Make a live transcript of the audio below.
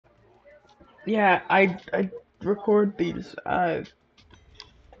Yeah, I record these.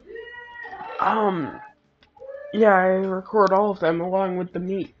 Um, yeah, I record all of them along with the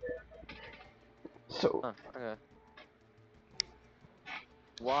meat. So Huh, okay.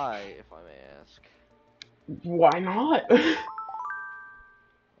 Why, if I may ask? why not?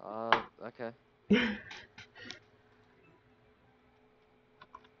 Okay.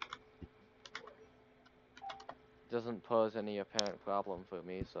 Doesn't pose any apparent problem for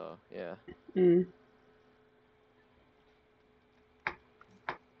me, so yeah. mm.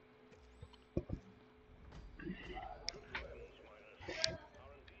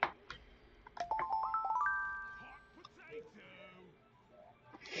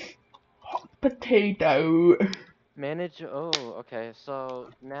 Potato. Okay, so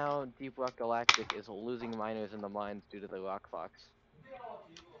now Deep Rock Galactic is losing miners in the mines due to the rock fox.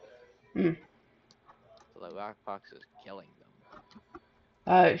 Mm. So the rock fox is killing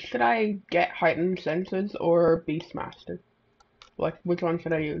them. Should I get heightened senses or Beastmaster? Like, which one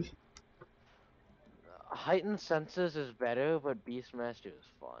should I use? Heightened Senses is better, but Beastmaster is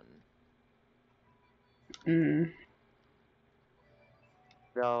fun. Mm.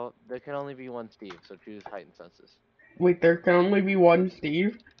 Though, there can only be one Steve, so choose Heightened Senses. Wait, there can only be one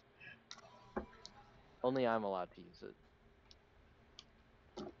Steve? Only I'm allowed to use it.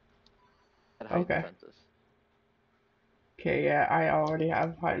 At Heightened Okay. Senses. Okay, yeah, I already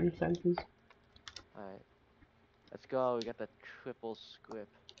have heightened senses. Alright. Let's go, we got the triple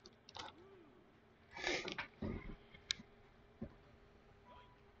script.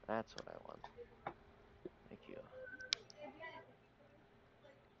 That's what I want. Thank you.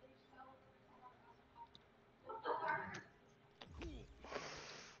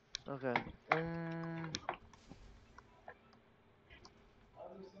 Okay.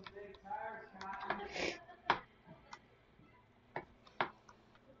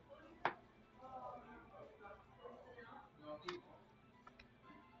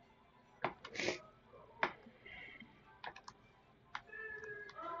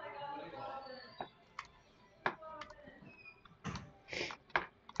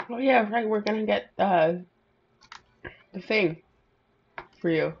 Oh yeah, right, we're gonna get, the thing for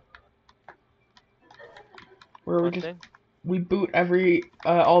you. Where What thing? we boot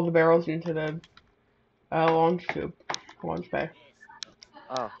all the barrels into the, launch tube. Launch bay.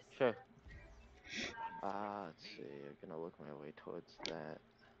 Oh, sure. Let's see. I'm gonna look my way towards that.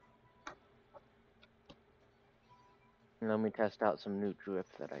 And let me test out some new drip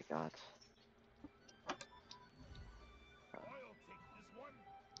that I got.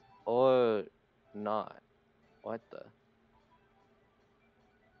 Or not. What the?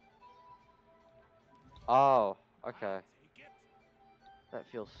 Oh, okay. That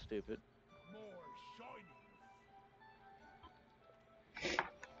feels stupid.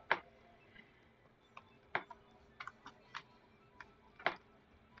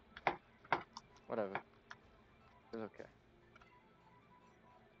 Whatever. It's okay.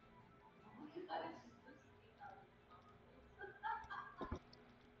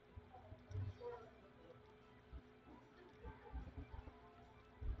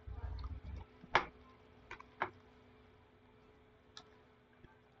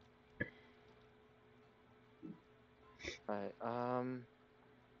 Alright,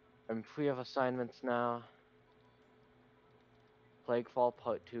 I'm free of assignments now. Plaguefall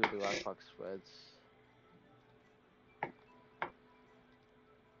Part 2, the Rockfox spreads.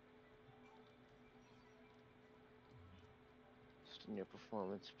 Just in your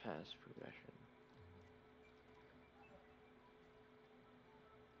performance past progression.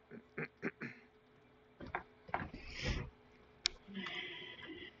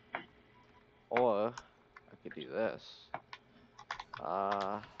 Or, I could do this.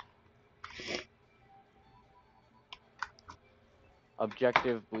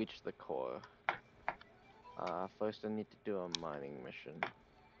 Objective Breach the Core. First I need to do a mining mission.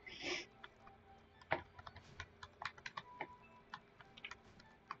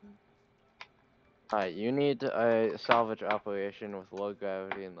 Alright, you need a salvage operation with low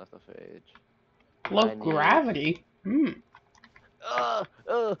gravity and lithophage. Low I need... gravity? Hmm. Uh,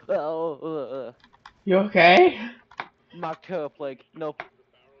 uh, uh, You okay? Mock Terror Plague. Nope.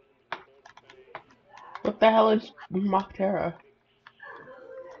 What the hell is Mockterra?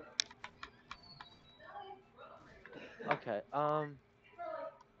 Okay, oh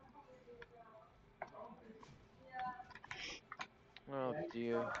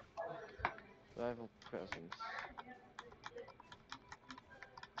dear. Rival presence.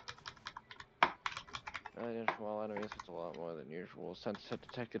 While enemies, it's a lot more than usual. Since have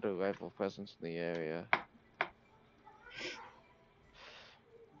detected a rival presence in the area.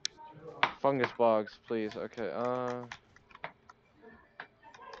 fungus bogs, please. Okay,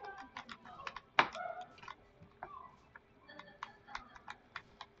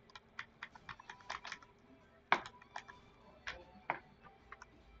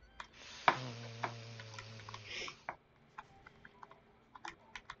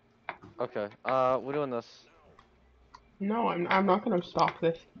 okay, we're doing this. No, I'm not gonna stop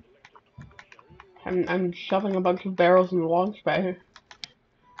this. I'm shoving a bunch of barrels in the launch bay.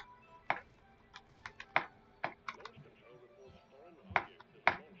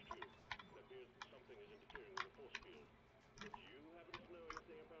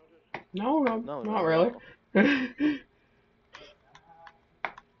 No, no, No, not no, really. no.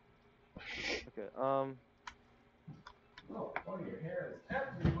 Okay, Oh, your hair is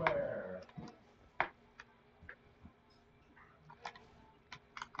everywhere.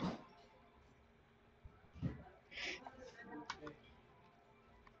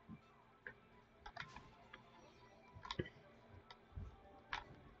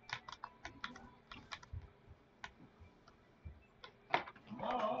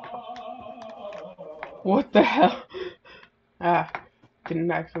 What the hell? Ah,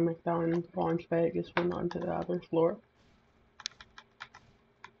 didn't actually make that one in the launch bay, it just went onto the other floor.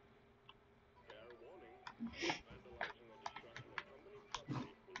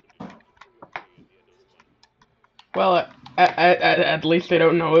 Well, at least they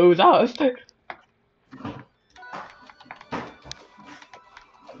don't know it was us. Here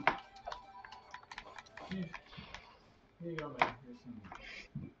you go, man. Here's some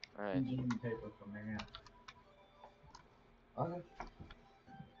alright. engineering paper from my aunt. Okay.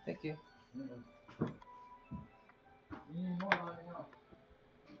 Thank you. You need more, let me know.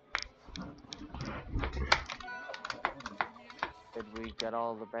 Did we get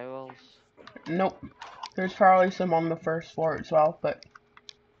all the barrels? Nope. There's probably some on the first floor as well, but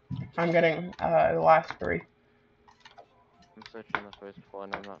I'm getting the last three. I'm searching the first floor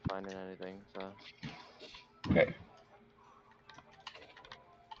and I'm not finding anything, so. Okay.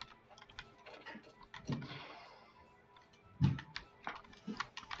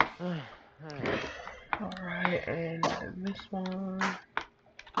 Alright. Alright, and this one.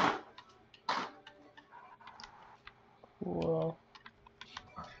 Cool.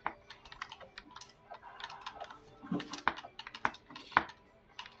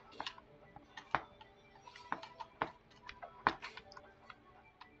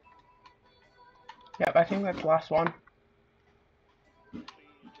 Yep, I think that's the last one.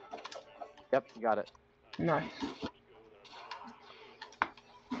 Yep, got it. Nice.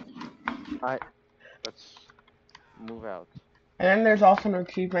 Alright, let's move out. And then there's also an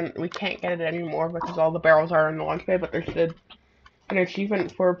achievement. We can't get it anymore because all the barrels are in the launch bay, but there's an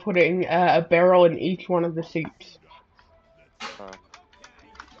achievement for putting a barrel in each one of the seats.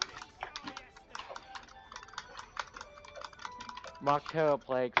 Mock Terror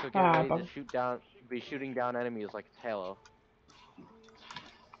Plague, so get Ah, ready to bug. be shooting down enemies like it's Halo.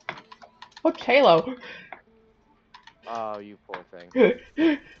 What's Halo? Oh, you poor thing.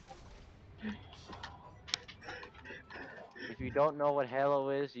 If you don't know what Halo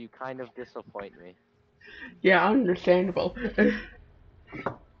is, you kind of disappoint me. Yeah, understandable.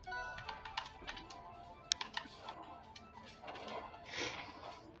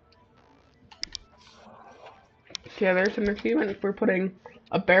 Yeah, there's an achievement for putting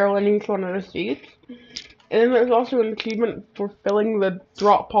a barrel in each one of the seats. And then there's also an achievement for filling the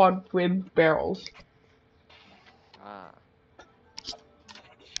drop pod with barrels. Ah.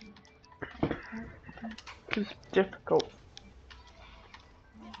 It's difficult.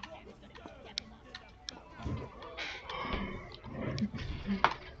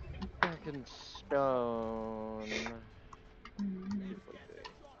 Back in stone. Duplicate.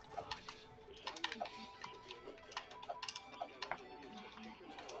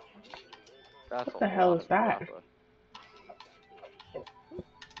 That's What a the hell lot is of that? copper.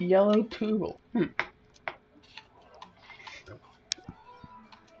 Yellow tool.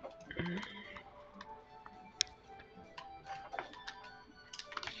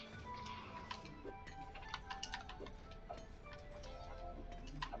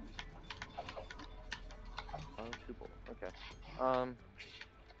 Oh, tuple. Okay.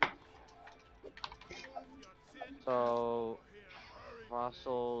 So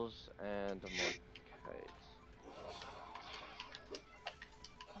fossils and more kites.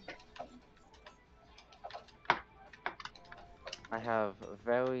 I have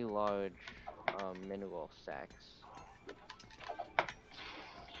very large mineral sacks.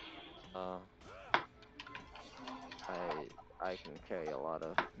 Uh, I can carry a lot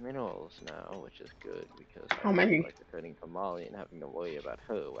of minerals now, which is good because I How don't feel many? like returning to Mali and having to worry about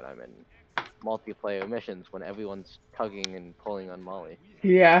her when I'm in multiplayer missions when everyone's tugging and pulling on Molly.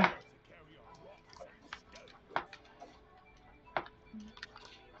 Yeah.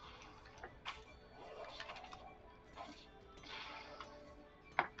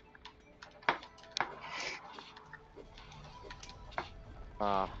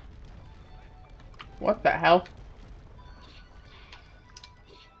 Ah, What the hell?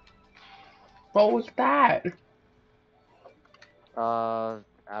 What was that?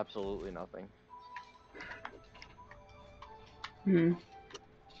 absolutely nothing. Hmm.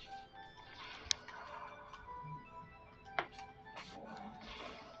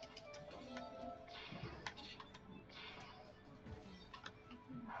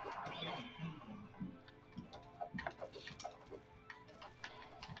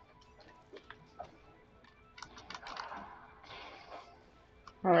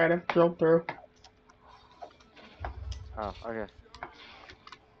 Alright, I've drilled through. Oh, okay.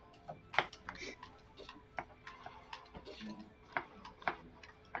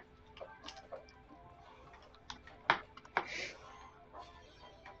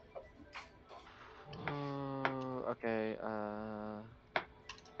 Okay,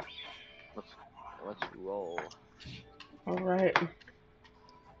 let's roll. Alright.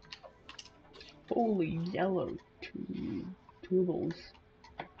 Holy yellow tubals.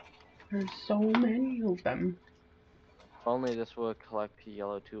 There's so many of them. Only this will collect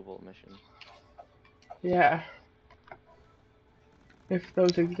yellow tubal mission. Yeah. If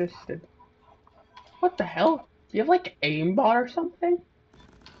those existed. What the hell? Do you have like aimbot or something?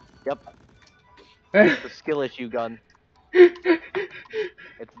 Yep, it's the skill issue gun.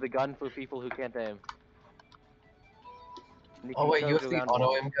 It's the gun for people who can't aim. And it Oh can wait, you charge have the around auto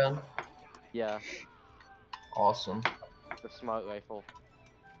walls. aim gun? Yeah, Awesome. the smart rifle.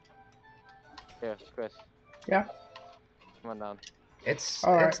 Here, Chris, Yeah. come on down.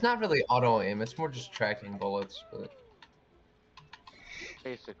 Alright. It's not really auto aim, it's more just tracking bullets, but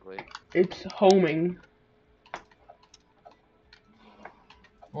Basically. It's homing.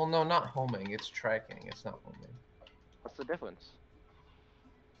 well no, not homing, it's tracking, it's not homing. What's the difference?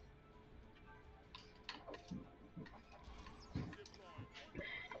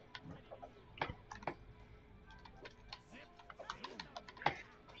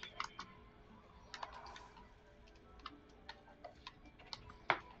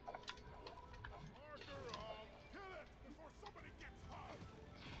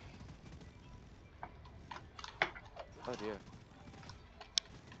 Oh dear.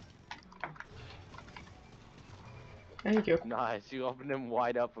 Thank you. Nice, you opened him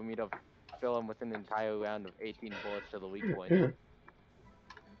wide up for me to fill him with an entire round of 18 bullets to the weak point.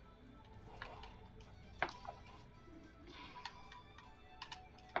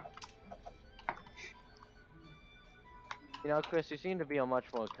 You know, Chris, you seem to be a much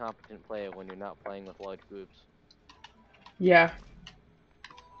more competent player when you're not playing with large groups. Yeah.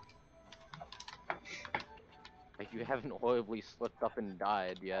 Like, you haven't horribly slipped up and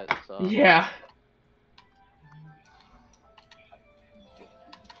died yet, so... Yeah.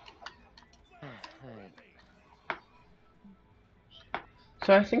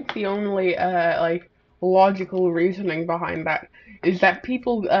 So I think the only like logical reasoning behind that is that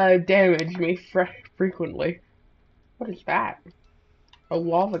people damage me frequently. What is that? A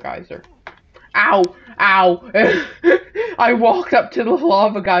lava geyser. Ow! Ow! I walked up to the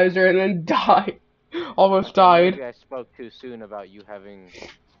lava geyser and then died. Almost Okay, died. maybe I spoke too soon about you having...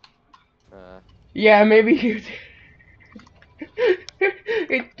 Yeah, maybe you did.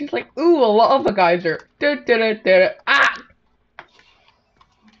 It's just like, ooh, a lava geyser. Da, da, da, da, da. Ah!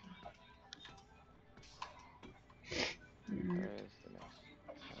 Where's the next...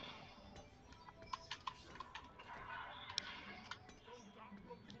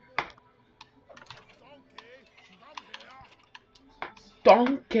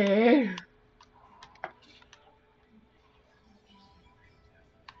 Donkey.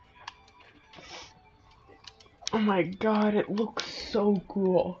 Oh my god, it looks so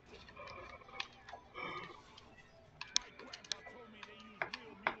cool.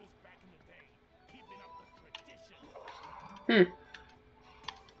 Hmm.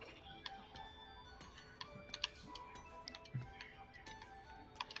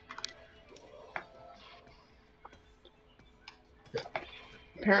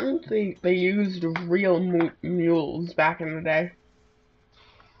 Apparently, they used real mules back in the day.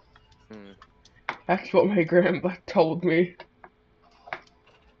 Hmm. That's what my grandpa told me.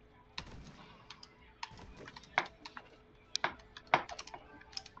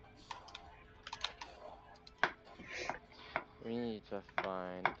 We need to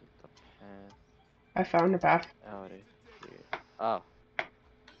find the path I found a path. out of here. Oh.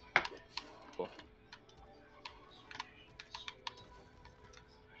 cool.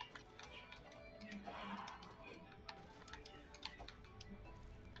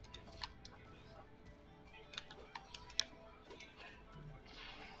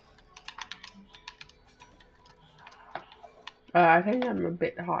 I think I'm a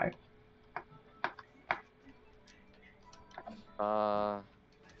bit high. Alright,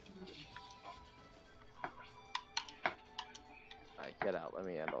 get out. Let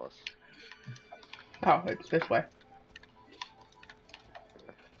me handle this. Oh, it's this way.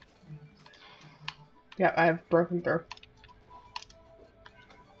 Yeah, I have broken through.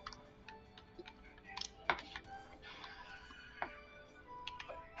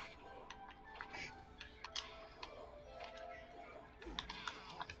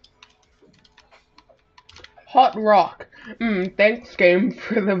 Hot rock. Thanks game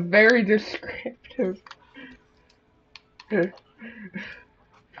for the very descriptive.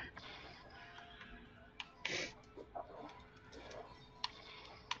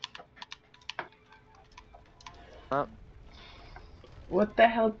 Uh, What the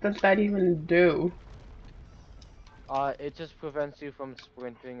hell does that even do? it just prevents you from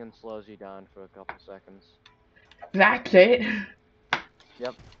sprinting and slows you down for a couple seconds. That's it?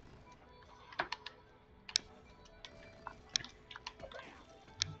 Yep.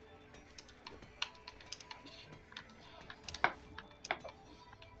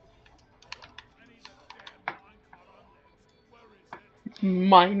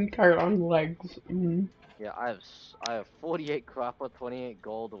 Minecart on legs. Yeah, I have 48 copper, 28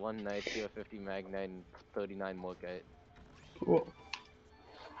 gold, 1 night tier, 50 magnite, and 39 morgite. Cool.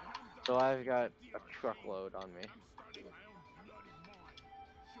 So I've got a truckload on me.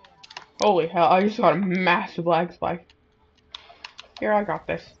 Holy hell, I just got a massive lag spike. Here, I got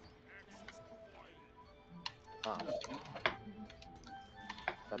this. Ah,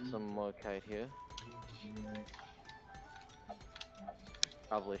 got some morgite here.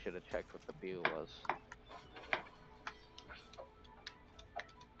 Probably should have checked what the view was.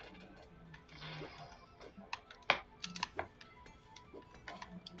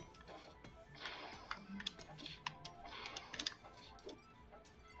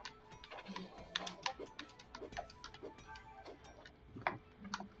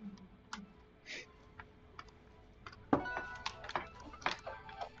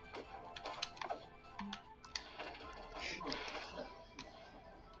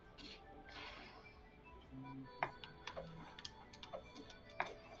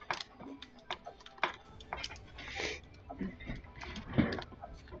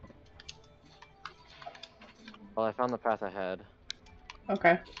 Well, I found the path ahead,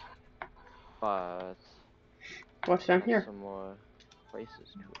 Okay. but What's down there's here? some more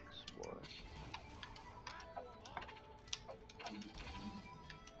places to explore.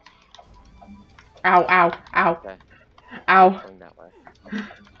 Ow, ow, ow, Okay, ow, going that way.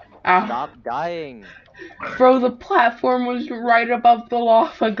 ow. Stop dying! Bro, the platform was right above the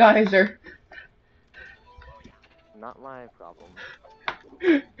lava geyser. Not my problem.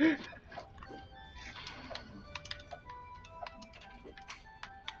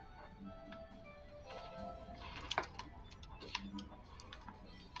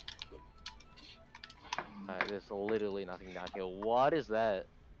 Alright, there's literally nothing down here. What is that?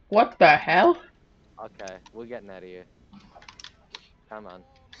 What the hell? Okay, we're getting out of here. Come on.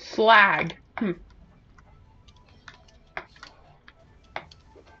 Slag. I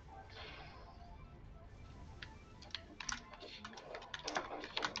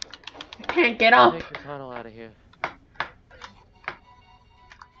can't get up. Take the tunnel out of here.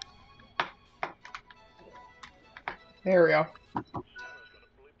 There we go.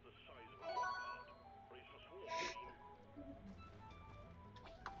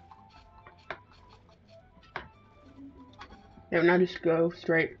 Yeah, now just go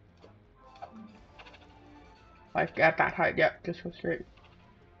straight. Like at that height, yep, just go straight.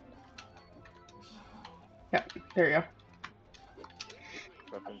 Yep, there you go.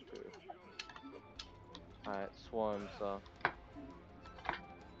 Broken through. Alright, swarm, so.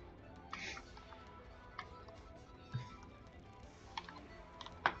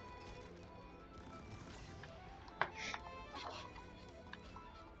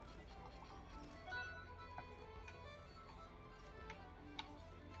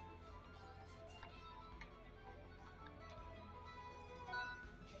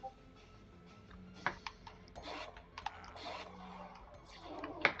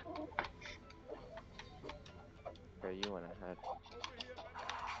 Okay, you went ahead.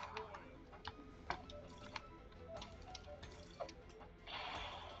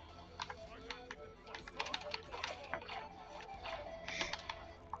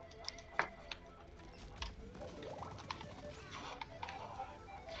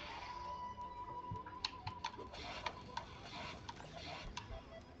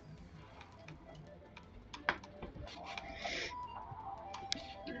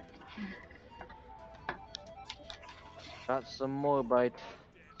 Got some more bite.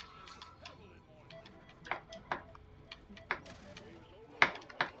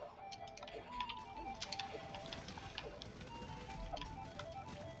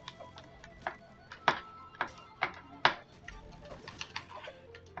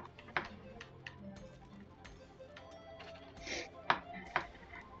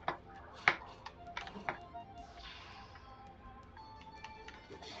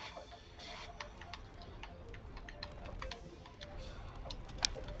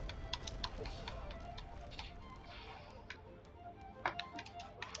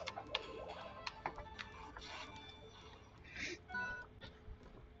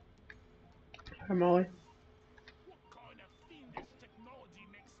 Hi, Molly.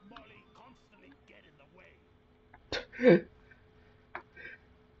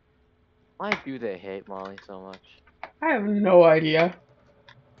 Why do they hate Molly so much? I have no idea.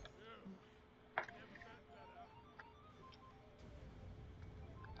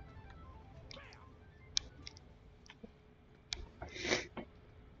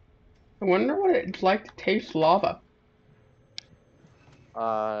 I wonder what it's like to taste lava.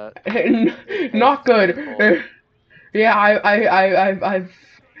 It Not tastes good. painful. Yeah,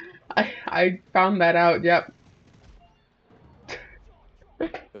 I found that out. Yep.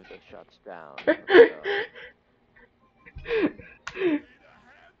 Move those shots down. Let's go.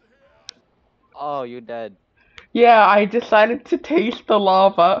 Oh, you're dead. Yeah, I decided to taste the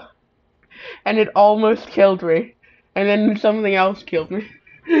lava, and it almost killed me, and then something else killed me.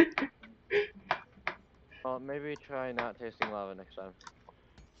 Well, maybe try not tasting lava next time.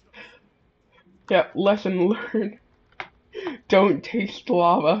 Yeah, lesson learned. Don't taste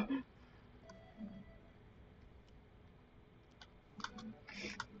lava.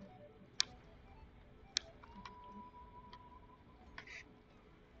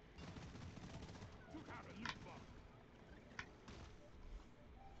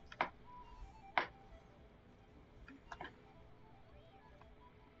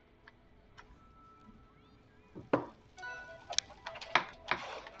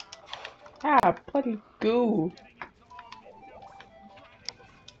 Ah, bloody goo.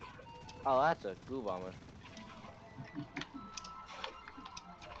 Oh, that's a goo bomber.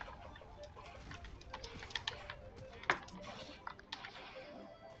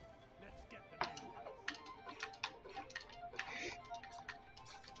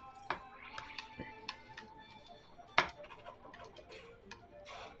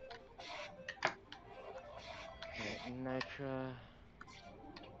 Alright, Nitra.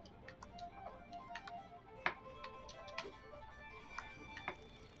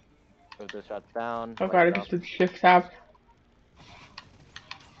 Move those shots down. Oh Light god, I it just up. did shift tab.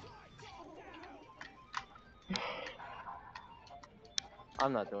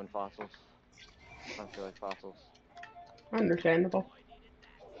 I'm not doing fossils. I don't feel like fossils. Understandable.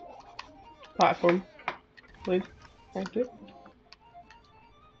 Platform, please. Thank you.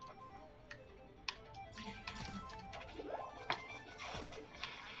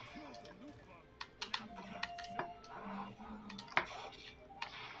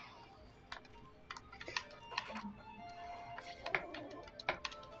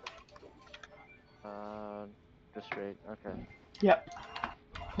 Just straight. Okay. Yep.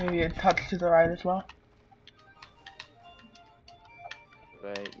 Maybe a touch to the right as well.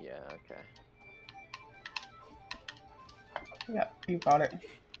 Right, yeah, okay. Yep, you got it.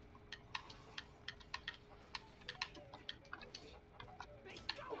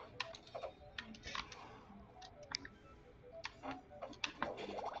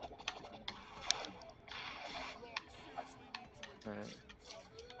 Alright.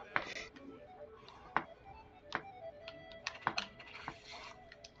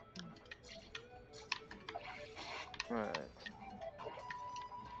 Alright.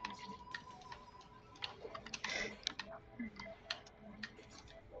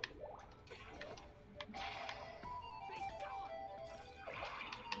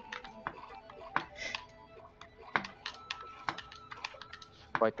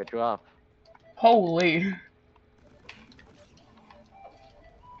 Quite the drop. Holy.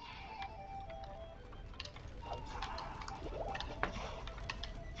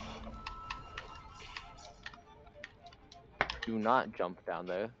 Do not jump down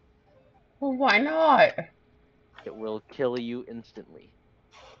there. Well, why not? It will kill you instantly.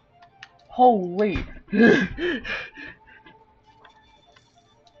 Holy.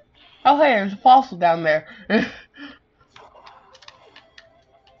 Oh, hey, there's a fossil down there.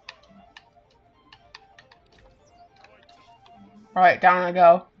 Alright, down I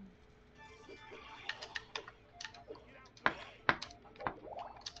go.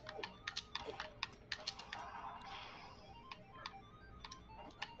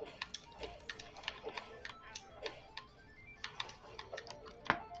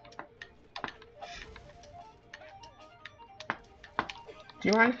 Do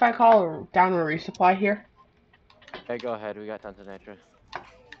you mind if I call down a resupply here? Hey, go ahead. We got tons of nitro.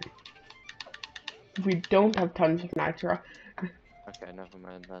 We don't have tons of nitro. Okay, never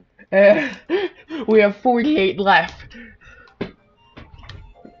mind then. We have 48 left.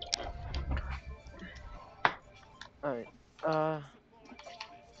 Alright.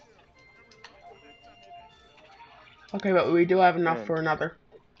 Okay, but we do have enough Man, for another.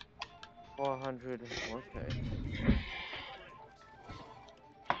 400 more crates.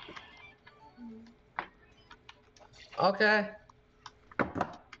 Okay.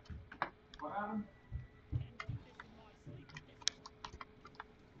 What happened?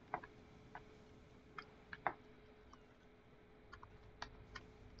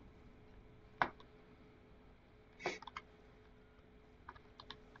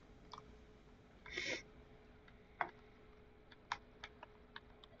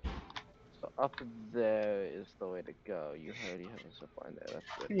 So up there is the way to go. You already have a supply there.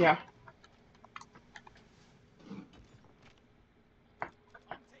 That's good. Yeah.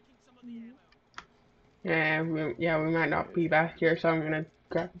 Yeah, we might not be back here, so I'm gonna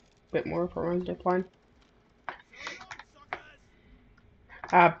grab a bit more for one zip line.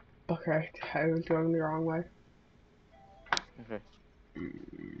 Okay, I was going the wrong way. Okay.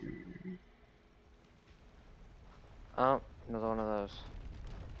 Oh, another one of those.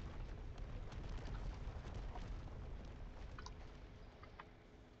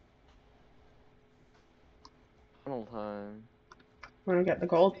 Funnel time. Wanna get the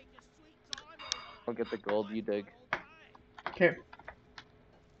gold? I'll get the gold, you dig. Okay.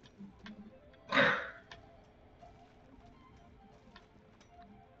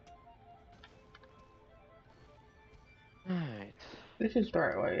 Alright. This is the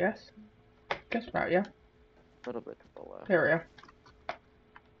right way, yes? Just about, yeah. A little bit to the left. There we go.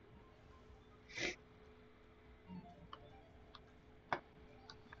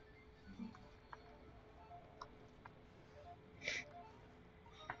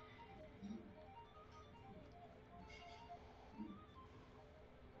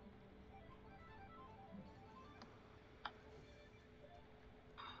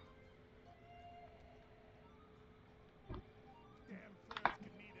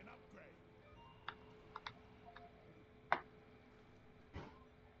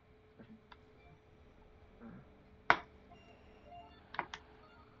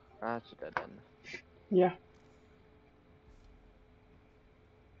 That's a dead end. Yeah.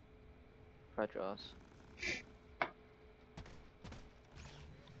 Try draws.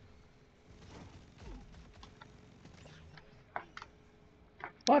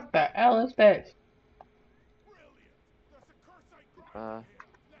 What the hell is this?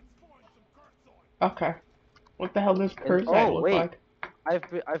 Okay. What the hell does And curse site oh look wait, like?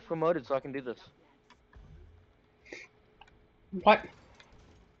 I've promoted so I can do this. What?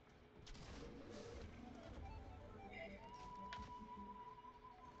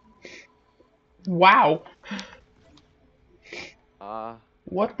 Wow.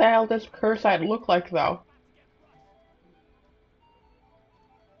 What the hell does curse site look like though?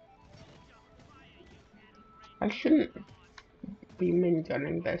 I shouldn't be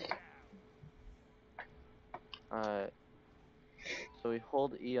min-gunning this. Alright. So we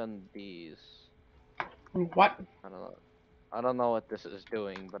hold E on these. What? I don't know. I don't know what this is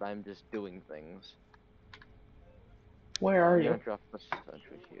doing, but I'm just doing things. Where are I'm you? gonna drop this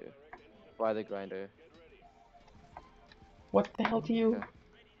sentry here. By the grinder. What the hell do you Okay.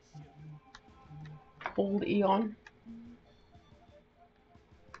 hold E on?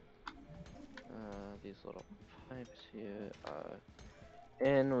 These little pipes here are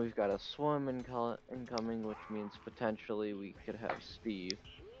in. We've got a swarm incoming, which means potentially we could have Steve.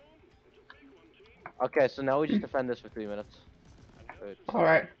 Okay, so now we just defend this for 3 minutes. Or 2.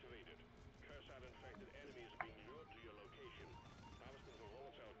 Alright.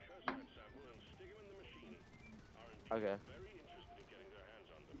 Okay.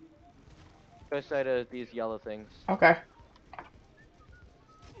 First side of these yellow things. Okay.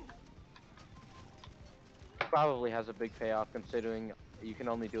 Probably has a big payoff considering you can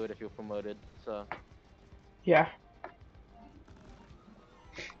only do it if you're promoted, so. Yeah.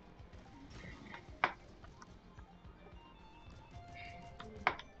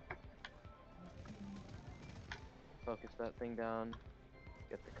 Focus that thing down.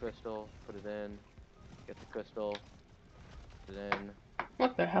 Get the crystal, put it in. Get the crystal, put it in.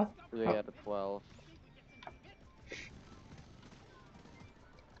 What the hell? 3 Oh. out of 12.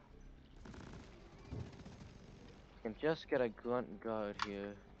 Can just get a grunt guard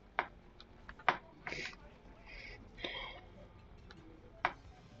here.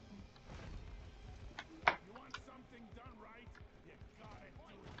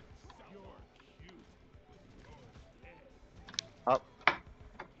 Up.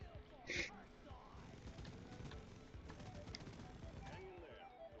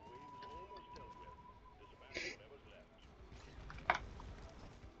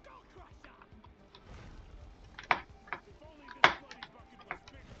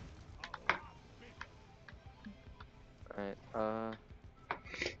 Alright,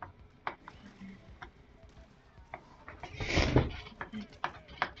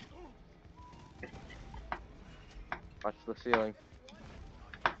 watch the ceiling.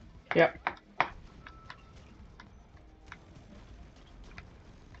 Yep.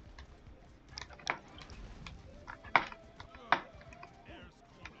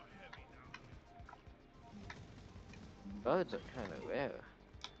 Birds are kind of rare.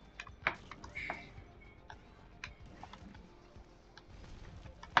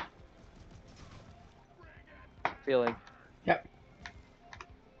 Ceiling. Yep.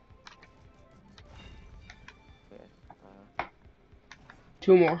 Okay,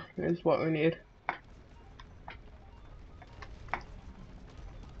 2 more is what we need.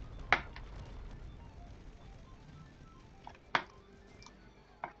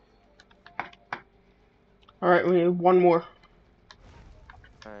 Alright, we need 1 more.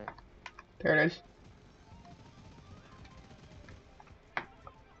 alright. There it is.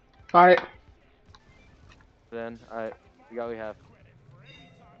 Got it. Then, alright, we got what we have.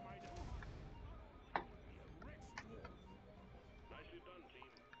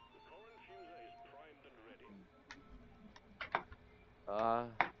 Uh,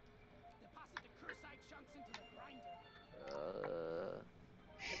 uh,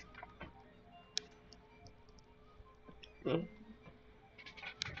 Mm.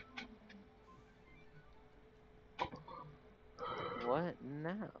 what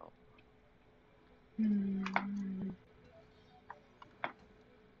now?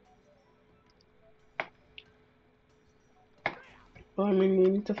 Well, I mean, we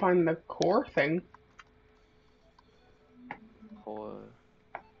need to find the core thing. Core.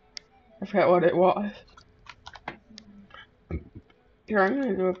 I forget what it was. Here, I'm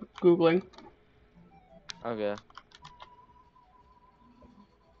gonna do a Googling. Okay.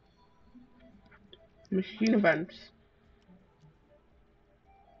 Machine events.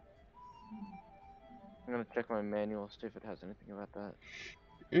 I'm gonna check my manual, see if it has anything about that.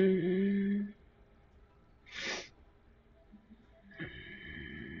 Mm.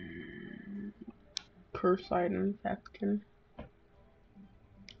 Cursite infection.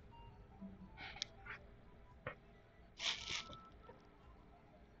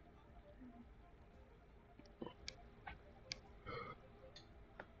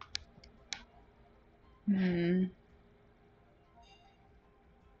 Hmm.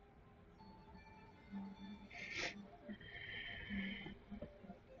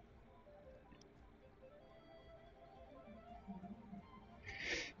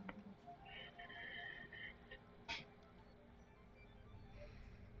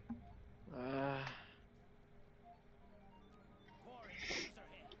 Uh,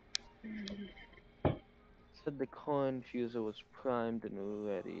 said the core infuser was primed and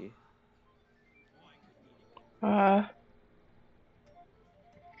ready. Uh.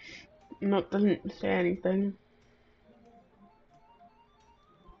 No, it doesn't say anything.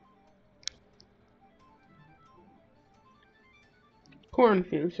 Core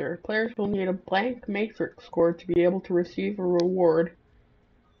infuser. Players will need a blank matrix core to be able to receive a reward.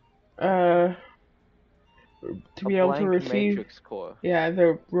 Uh. To A be able to blank receive, matrix core. yeah,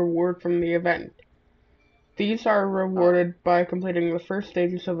 the reward from the event. These are Oh. rewarded by completing the first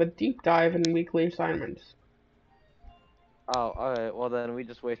stages of a deep dive in weekly assignments. Oh, alright, well then we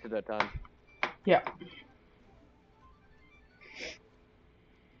just wasted our time. Yeah.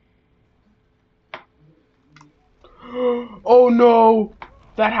 Oh no!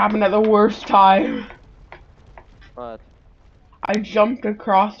 That happened at the worst time. But, I jumped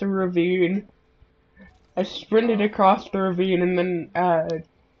across a ravine. I sprinted oh, across the ravine and then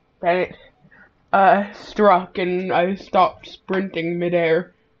it struck and I stopped sprinting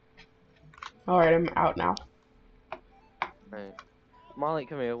midair. Alright, I'm out now. right. Molly,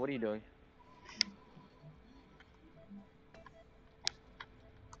 come here, what are you doing?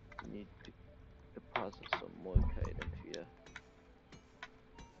 Need to deposit some more kite into you.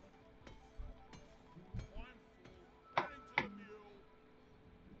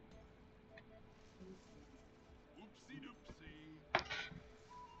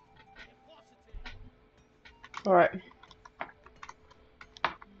 Alright.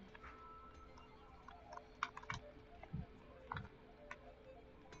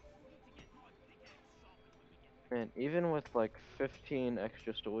 Man, even with like 15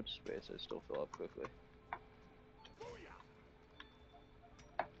 extra storage space, I still fill up quickly.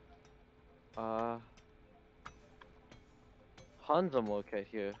 Uh, tons of locate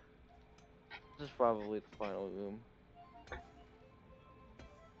here. This is probably the final room.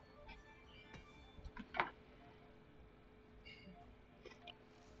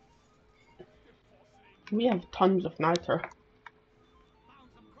 We have tons of nitro.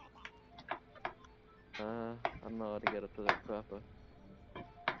 I don't know how to get up to that cropper.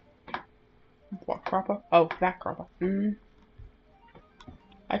 What cropper? Oh, that cropper.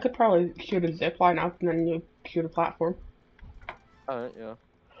 I could probably shoot a zip line up and then you shoot a platform. Alright, yeah.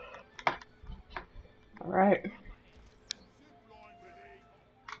 Alright.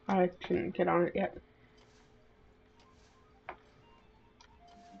 I couldn't get on it yet.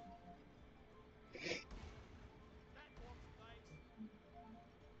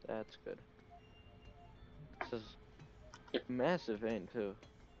 That's good. This is massive vein too.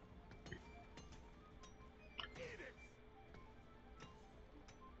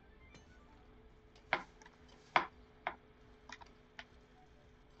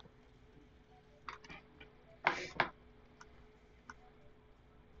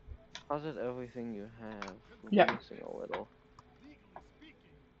 How's it everything you have? We're Yep. missing a little.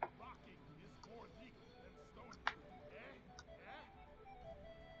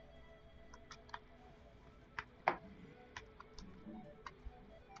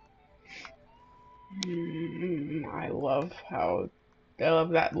 I love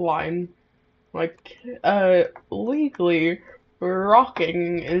that line. Like, legally,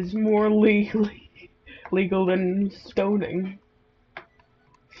 rocking is more legal than stoning.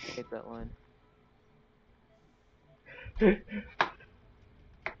 Hate that line.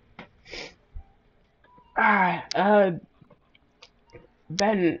 Ah,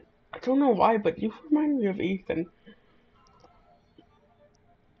 Ben, I don't know why, but you remind me of Ethan.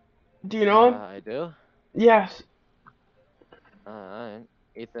 Do you know him? I do? Yes. Alright.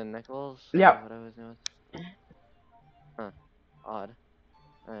 Ethan Nichols, or Yep. whatever his name is. Huh. Odd.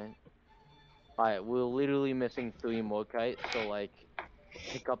 Alright. Alright, we're literally missing 3 more kites, so like,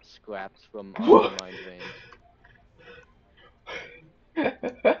 pick up scraps from undermined veins.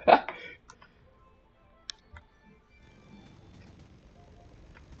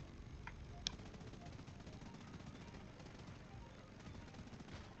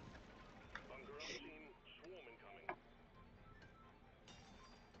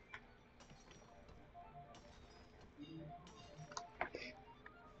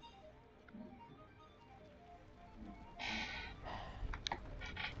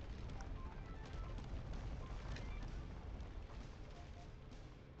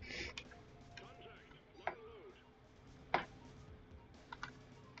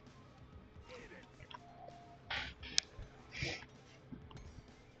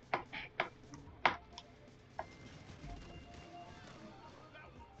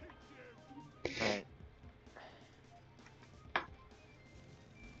 Alright.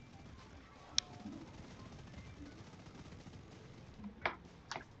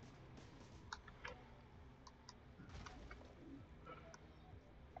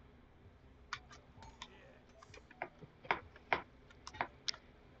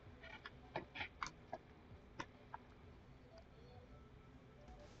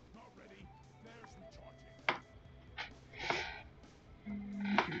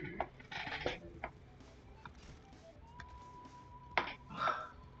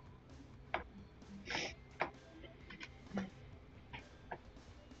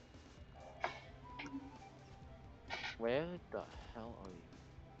 Where the hell are you?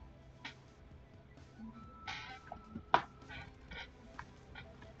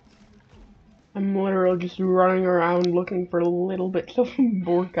 I'm literally just running around looking for little bits of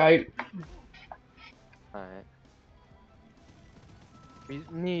Borkite. Alright. We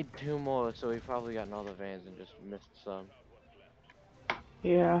need 2 more, so we probably got all the vans and just missed some.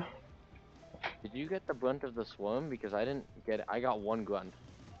 Yeah. Did you get the brunt of the swarm? Because I didn't get it. I got 1 grunt.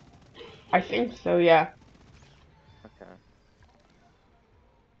 I think so, yeah. Okay.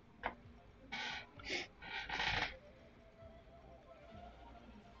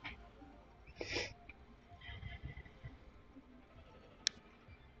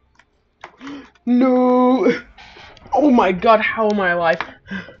 No! Oh my god, how am I alive?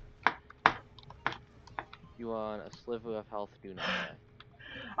 You are on a sliver of health, do not die.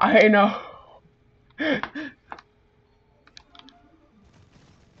 I know.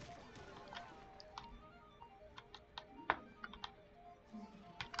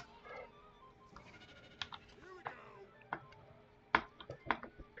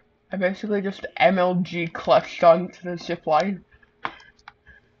 I basically just MLG clutched onto the zip line.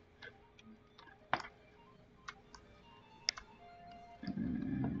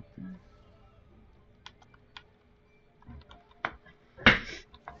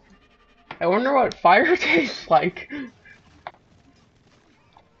 I wonder what fire tastes like.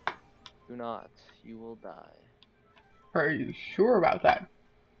 Do not. You will die. Are you sure about that?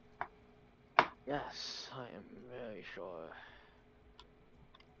 Yes, I am very sure.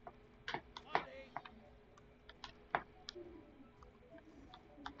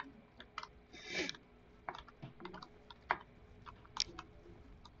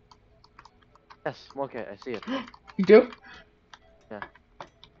 Yes, okay, I see it. You do? Yeah.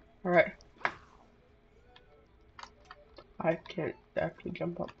 Alright. I can't actually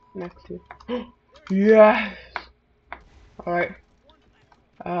jump up next to you. Yes! Alright.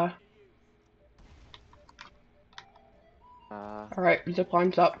 Uh, Alright, zip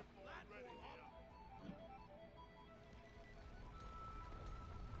line's up.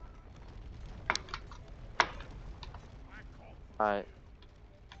 alright.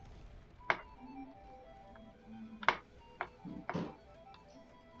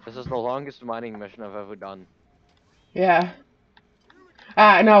 This is the longest mining mission I've ever done. Yeah.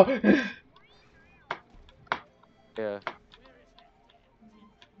 Ah, no! Yeah.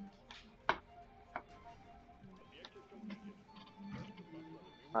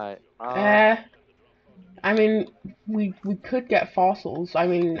 Alright, I mean, we could get fossils. I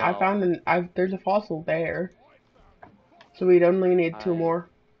mean, I no. found there's a fossil there. So we'd only need 2 I, more.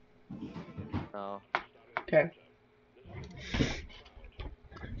 no. Okay.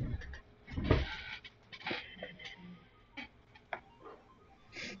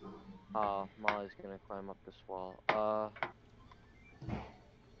 Molly's gonna climb up this wall.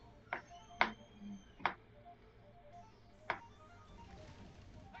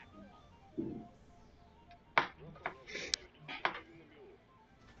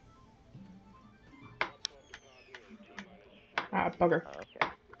 Ah, bugger.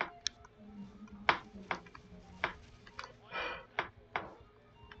 Okay.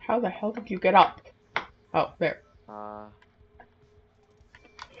 How the hell did you get up? Oh, there.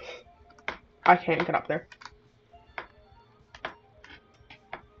 I can't get up there.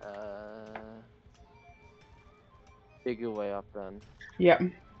 Uh, dig your way up then. Yep.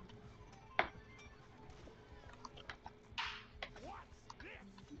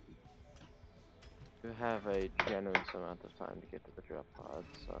 You have a generous amount of time to get to the drop pod,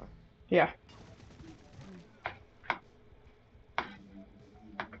 so. Yeah.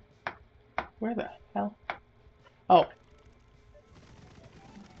 Where the hell? Oh.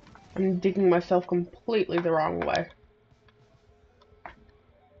 I'm digging myself completely the wrong way.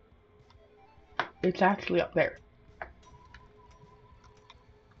 It's actually up there.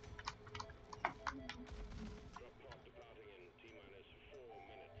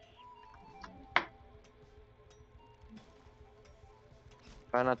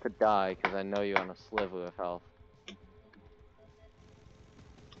 Try not to die, because I know you're on a sliver of health.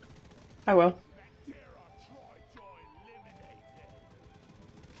 I will.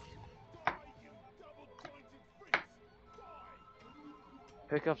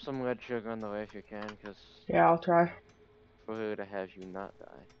 Pick up some red sugar on the way if you can, because Yeah, I'll try. for her to have you not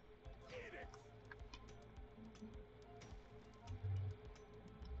die.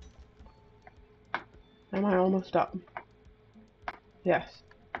 Am I almost up? Yes.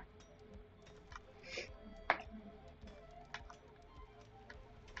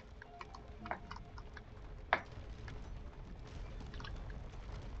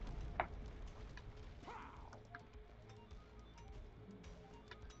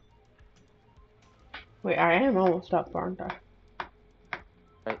 Wait, I am almost up, aren't I?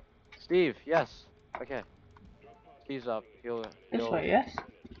 Right. Steve, yes. Okay. Steve's up. This He'll way, yes?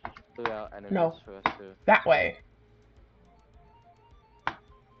 clear out enemies No. for us to That kill. way.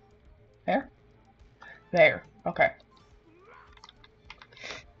 There? There. Okay.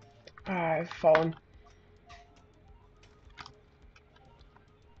 I've fallen.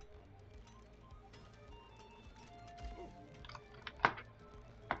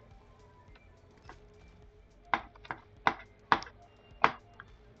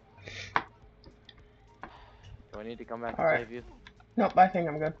 Do I need to come back and Alright. save you? Nope, I think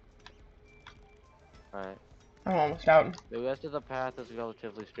I'm good. Alright. I'm almost out. The rest of the path is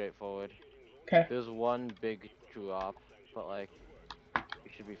relatively straightforward. Okay. There's one big drop, but like,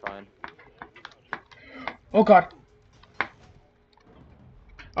 you should be fine. Oh god.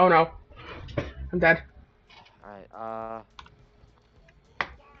 Oh no. I'm dead. Alright,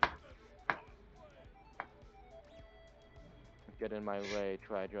 get in my way,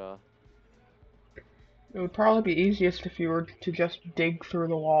 try draw. It would probably be easiest if you were to just dig through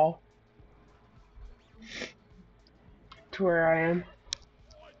the wall to where I am.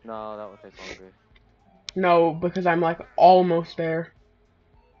 No, that would take longer. No, because I'm like almost there.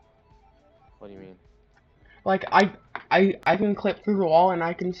 What do you mean? Like, I can clip through the wall and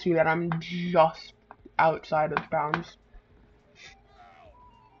I can see that I'm just outside of bounds.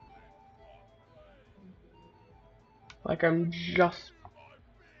 Like, I'm just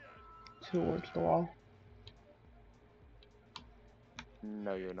towards the wall.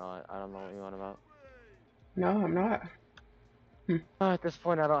 No, you're not. I don't know what you're on about. No, I'm not. At this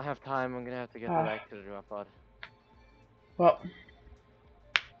point, I don't have time. I'm gonna have to get Uh, back to the drop pod. well, wait,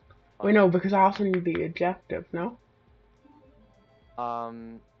 What? no, because I also need the objective, no?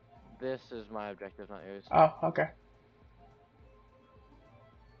 This is my objective, not yours. Oh, okay.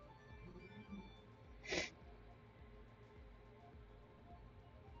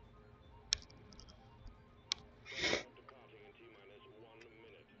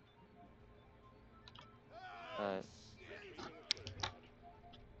 Alright.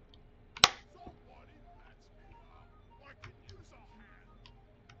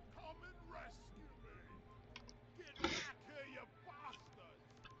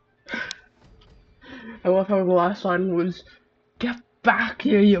 I love how the last line was, "Get back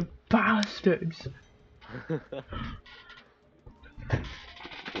here, you bastards!"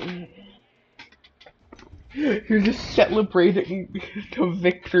 You're just celebrating a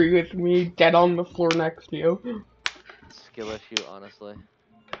victory with me dead on the floor next to you. Skill issue, honestly.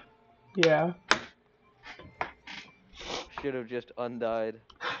 Yeah. Should have just undied.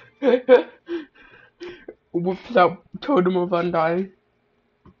 Whoops out Totem of Undying.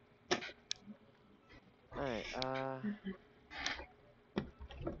 Alright,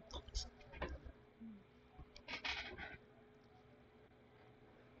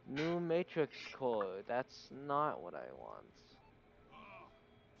 new matrix core. That's not what I want.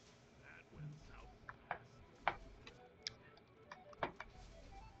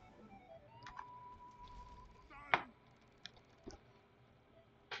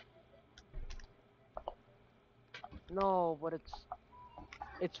 No, but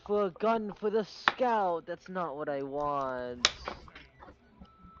it's for a gun for the scout. That's not what I want.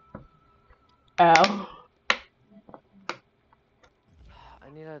 Ow.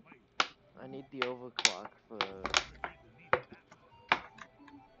 I need the overclock for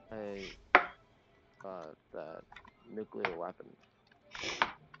a that nuclear weapon.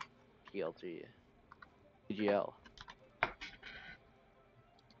 PLG. PGL.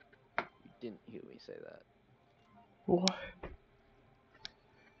 You didn't hear me say that. What?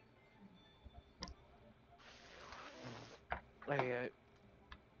 Okay.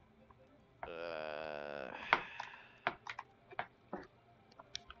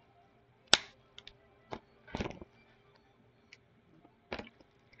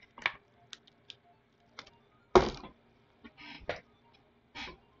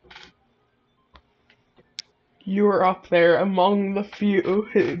 You're up there among the few,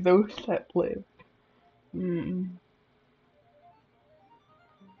 those that live. Mm.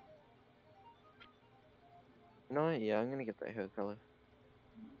 You know what? Yeah, I'm gonna get that hair color.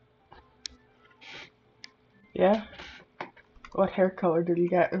 Yeah? What hair color did you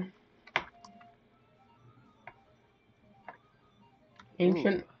get?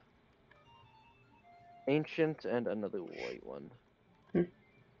 Ancient? Ooh. Ancient and another white one. Hmm.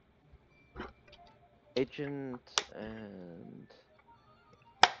 Ancient and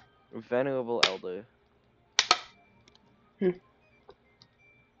venerable elder. Hmm.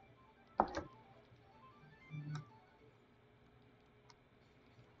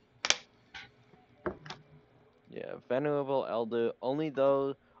 Yeah, venerable elder. Only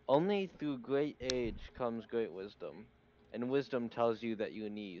through great age comes great wisdom, and wisdom tells you that your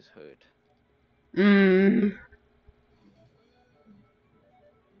knees hurt. Mm.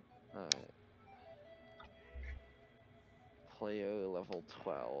 Alright. Player level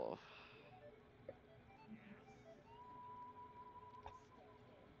 12.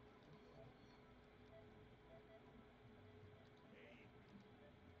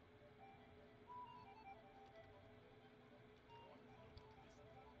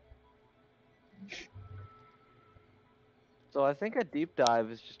 So I think a deep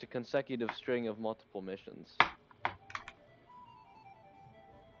dive is just a consecutive string of multiple missions.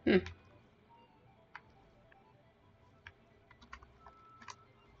 Hmm.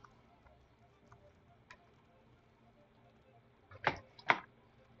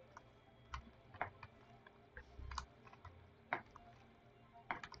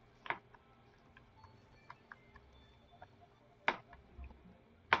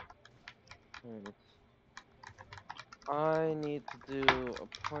 Alright, I need to do a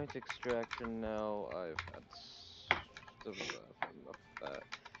point extraction now. I've had enough of that.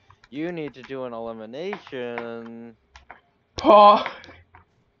 You need to do an elimination. Oh.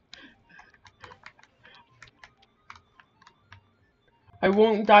 I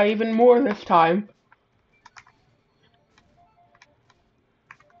won't die even more this time.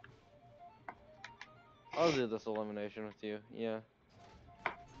 I'll do this elimination with you. Yeah.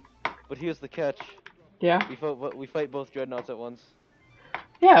 But here's the catch. Yeah? We fight both dreadnoughts at once.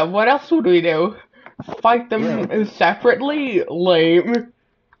 Yeah, what else would we do? Fight them Yeah. separately? Lame.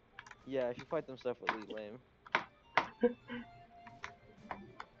 Yeah, if you fight them separately, lame.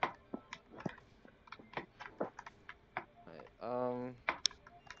 Alright,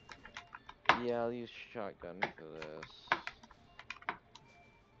 yeah, I'll use shotgun for this.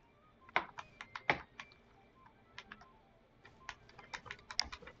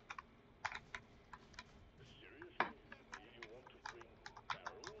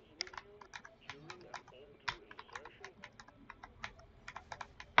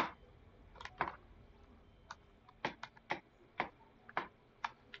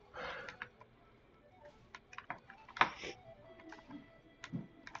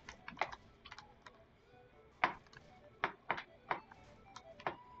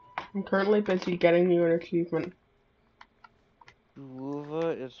 I'm currently busy getting you an achievement.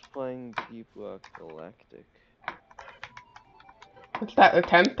 Luva is playing Deep Rock Galactic. Is that the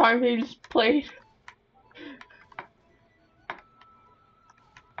 10th time he's played?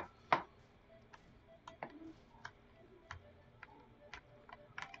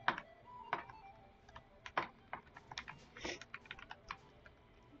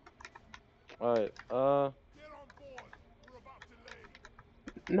 Alright,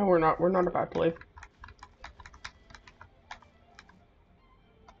 No, we're not. We're not about to leave.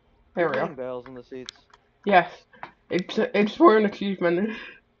 There we go. putting barrels in the seats. Yes. It's for an achievement.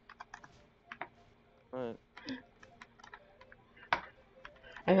 Alright.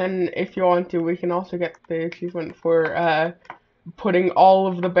 And then if you want to, we can also get the achievement for putting all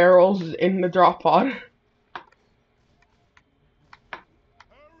of the barrels in the drop pod.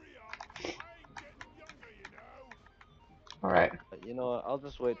 Alright. You know what, I'll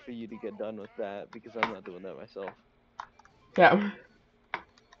just wait for you to get done with that, because I'm not doing that myself. Yeah.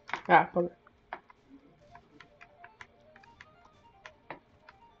 Yeah, but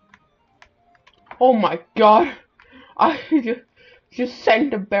oh my god. I just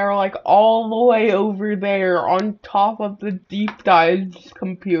sent a barrel like all the way over there on top of the deep dives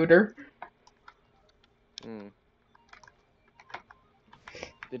computer. Hmm.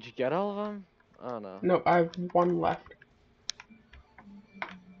 Did you get all of them? Oh no. No, I have one left.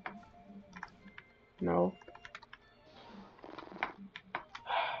 No.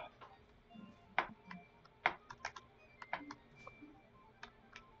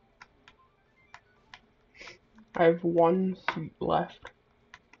 I have one seat left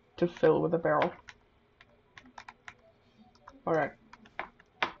to fill with a barrel. Alright.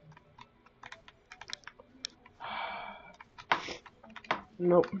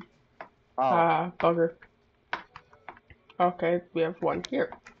 Nope. Oh. Ah, bugger. Okay, we have one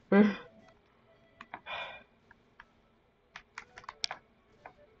here.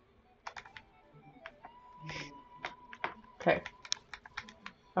 Okay.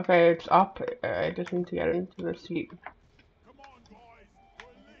 Okay, it's up. I just need to get into the seat.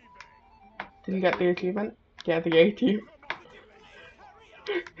 Did you get the achievement? Yeah, the A team.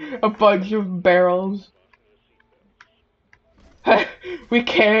 A bunch of barrels. We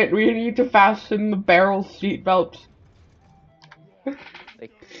can't. We need to fasten the barrel seat belts. They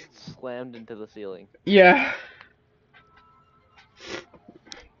slammed into the ceiling. Yeah.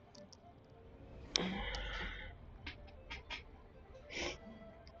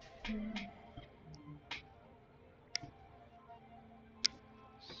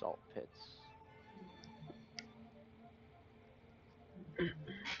 Salt pits.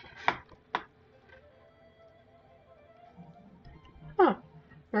 Huh.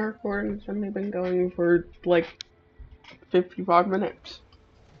 Our recording's only been going for like 55 minutes.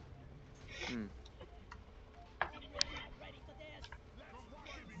 Hmm.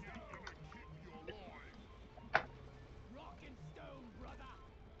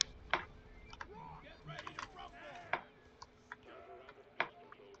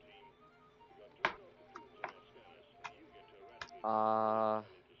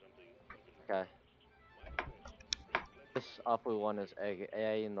 Okay. This upper one is egg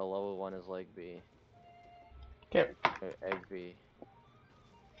A and the lower one is leg B. Okay. Or egg B.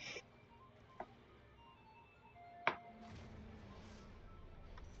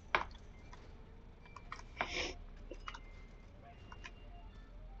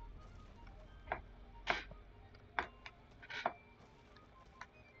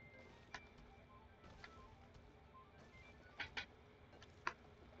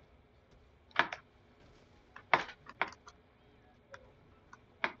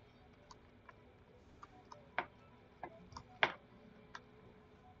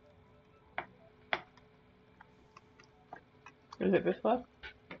 Is it this way?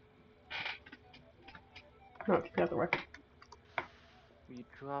 No, it's the other way. We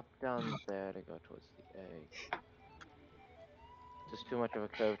drop down there to go towards the egg. Just too much of a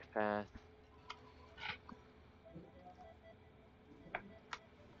curved path.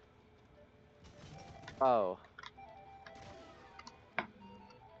 Oh.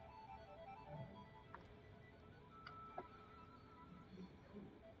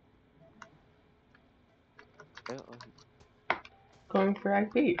 Going for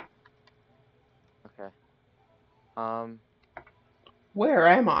egg B. Okay. Where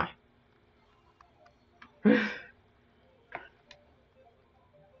am I?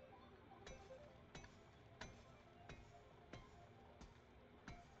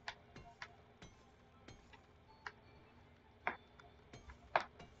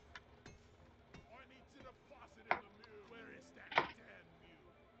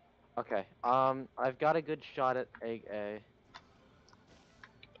 Okay. I've got a good shot at egg A.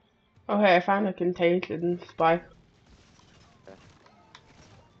 Okay, I found a contagion spike. Okay.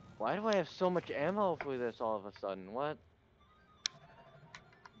 Why do I have so much ammo for this all of a sudden? What?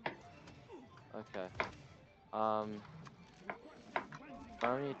 Okay. I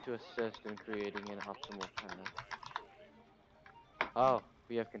need to assist in creating an optimal path. Oh,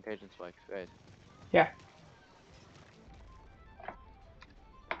 we have contagion spikes, right? Yeah.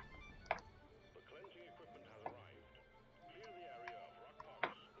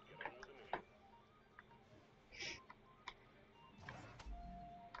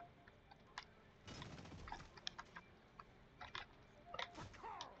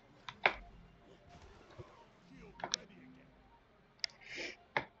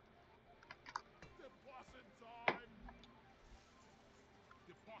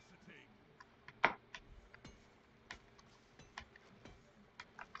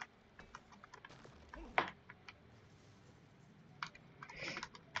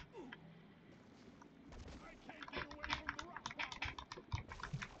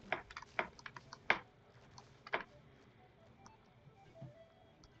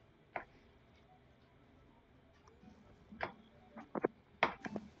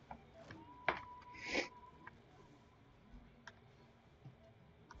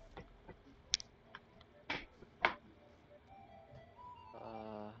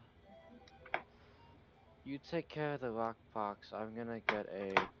 You take care of the rock box. I'm gonna get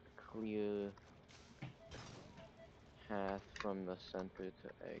a clear path from the center to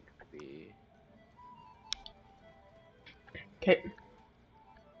egg B. Okay.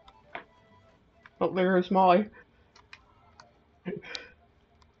 Oh, there's Molly.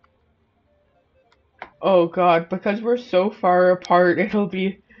 Oh god, because we're so far apart, it'll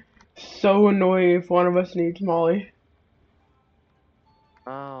be so annoying if one of us needs Molly.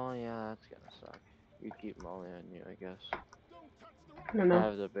 Oh yeah, that's gonna suck. You keep Molly on you, I guess. I don't I know.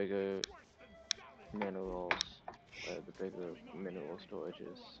 have the bigger minerals, the bigger mineral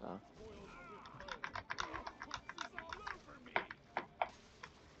storages, so.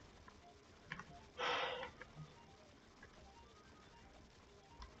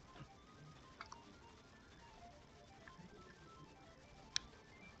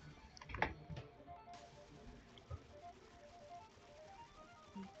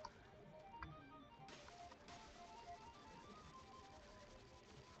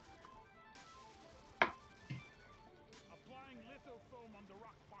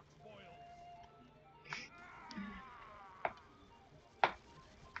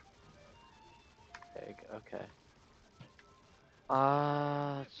 Egg, okay.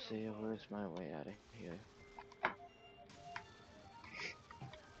 Let's see, where's my way out of here?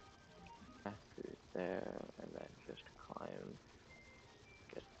 Path through there, and then just climb,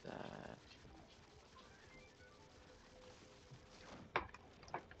 get that.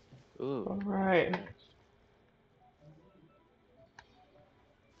 Ooh, Alright. nice.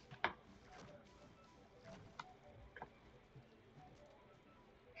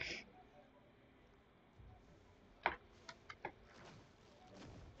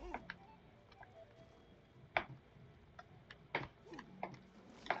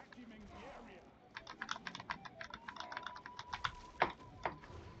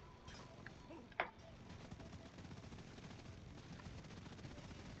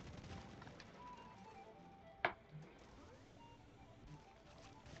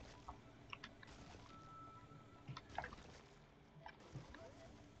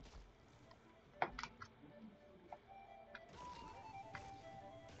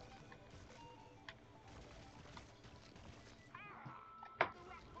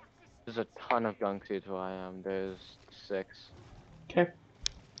 There's a ton of gunk seeds where I am. There's 6. Okay.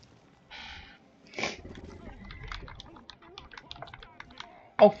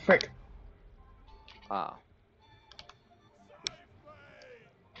 Oh, frick. Ah.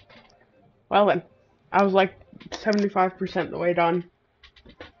 Well then, I was like 75% the way done.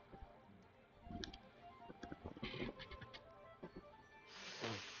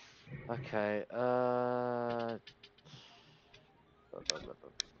 Okay, what are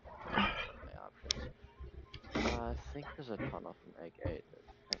my options? I think there's a tunnel from egg 8.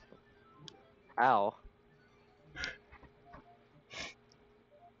 Ow.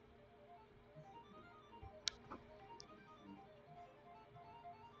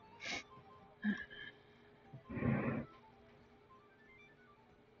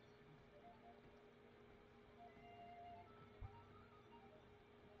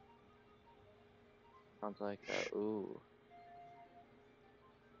 Sounds like, ooh.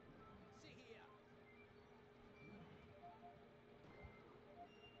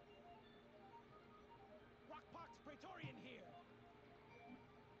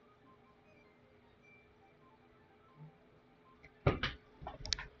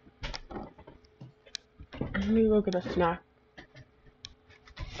 Let me look at a snack.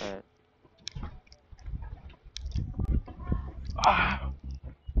 Alright. Ah.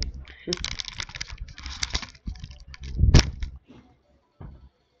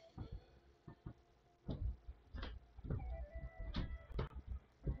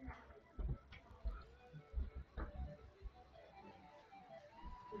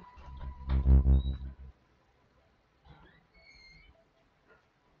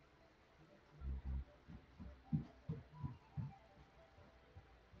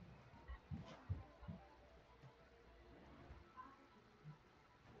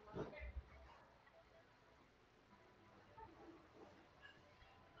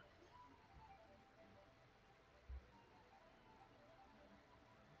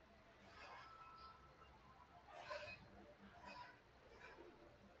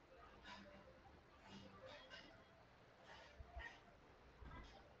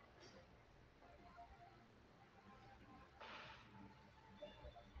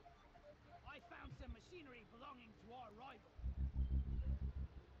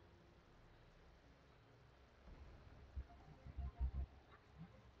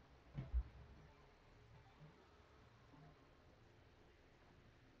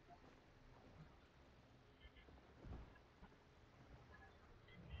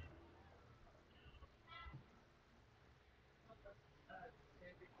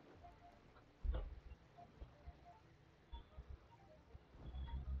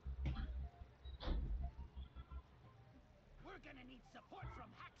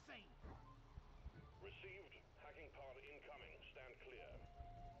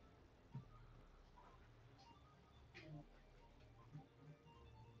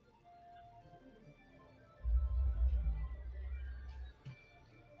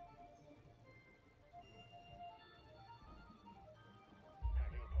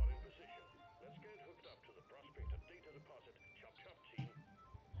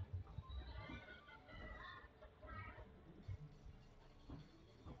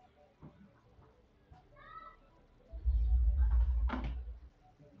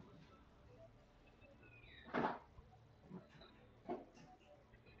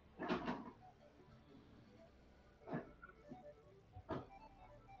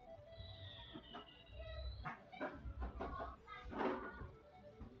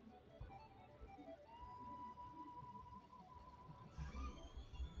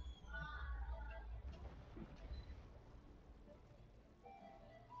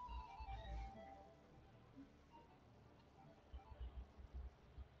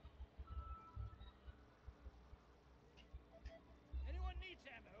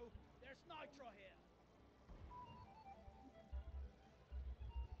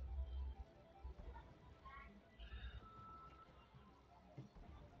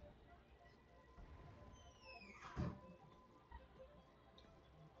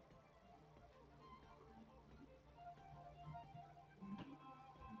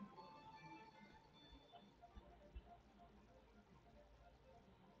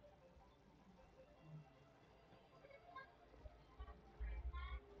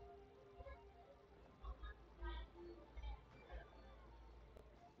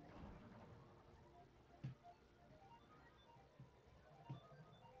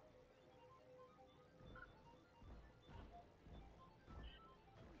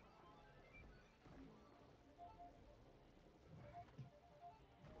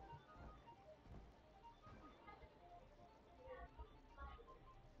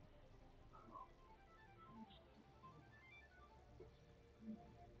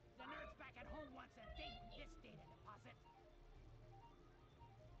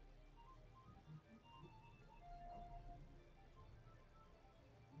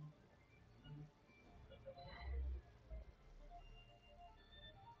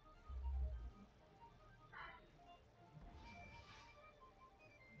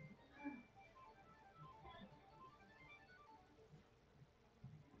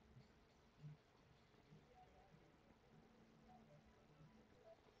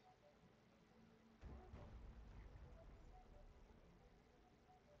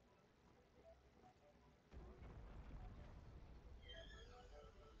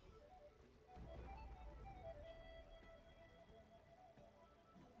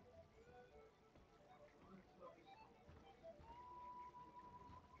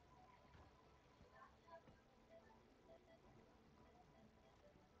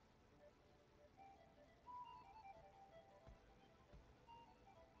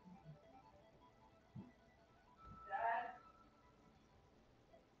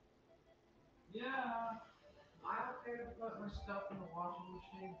 Yeah. Am I okay to put my stuff in the washing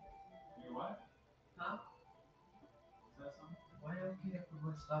machine? You what? Huh? Is that something? Why am I okay to put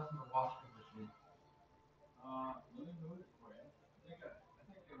my stuff in the washing machine? Let me move it for you. I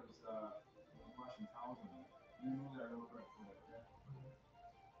think it was washing towels in it. Let me move that real quick for you, okay?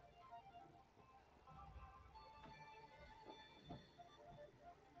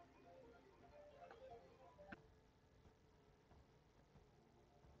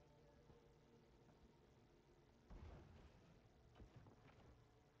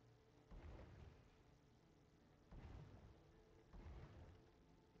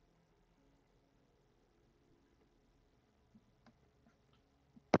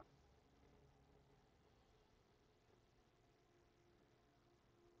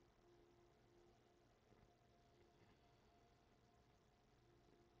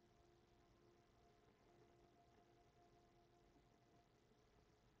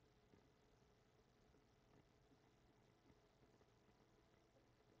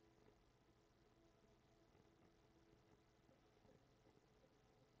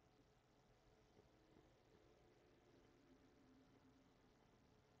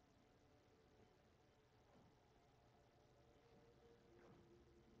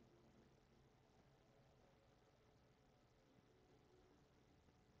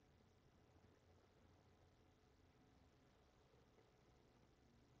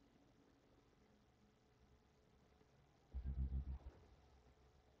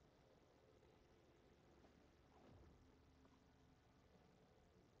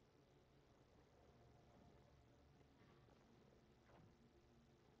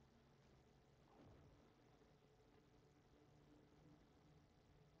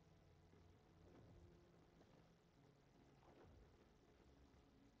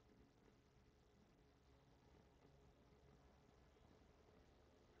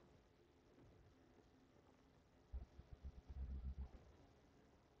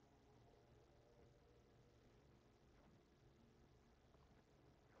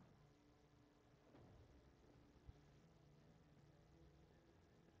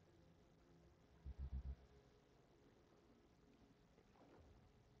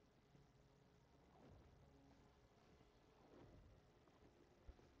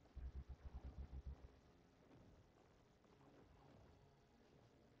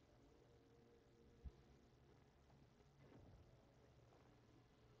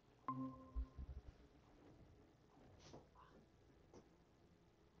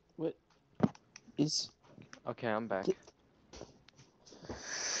 What is Okay, I'm back. Get-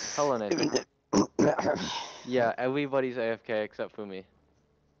 Hello, Nathan. Yeah, everybody's AFK except for me.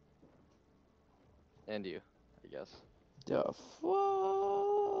 And you, I guess. the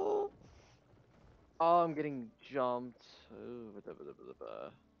fuck? Oh, I'm getting jumped. Ooh, blah, blah, blah, blah, blah.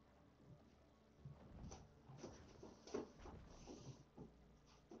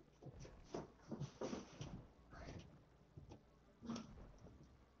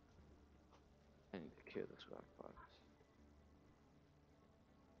 I need to kill this rock box.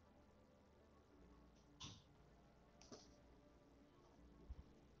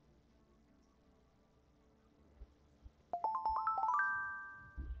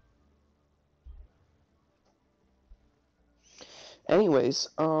 Anyways,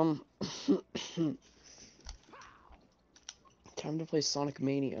 time to play Sonic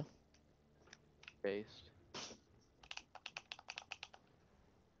Mania. Based.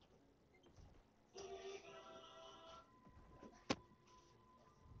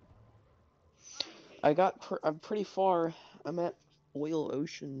 I'm pretty far. I'm at Oil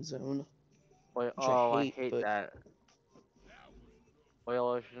Ocean Zone, Wait, which I oh, I hate, hate but that. Oil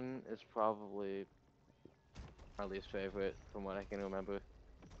Ocean is probably my least favorite from what I can remember.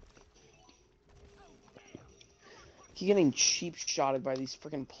 keep getting cheap shotted by these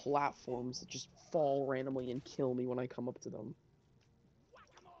freaking platforms that just fall randomly and kill me when I come up to them.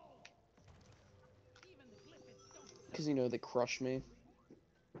 Because, you know, they crush me.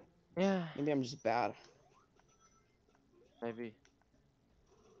 Yeah, Maybe I'm just bad. maybe.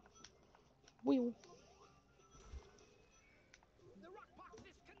 Wheel.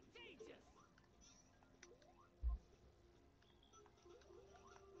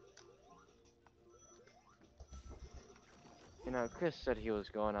 You know, Chris said he was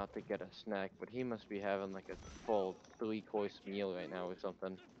going out to get a snack, but he must be having like a full 3-course meal right now or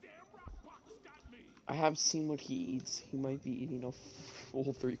something. I have seen what he eats. He might be eating a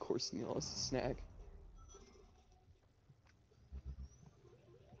full 3-course meal as a snack.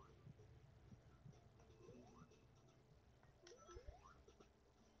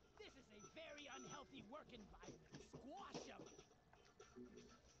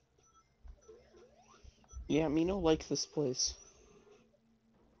 Yeah, me no like this place.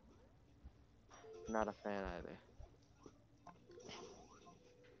 Not a fan either.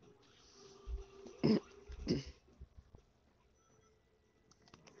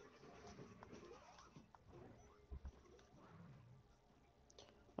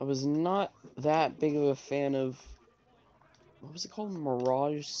 I was not that big of a fan of, what was it called?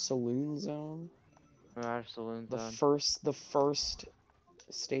 Mirage Saloon Zone? Mirage Saloon The Zone. first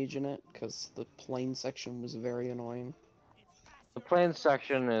stage in it, because the plane section was very annoying. The plane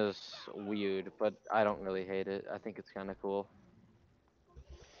section is weird, but I don't really hate it. I think it's kind of cool.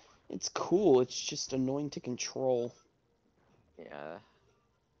 It's cool, it's just annoying to control. Yeah,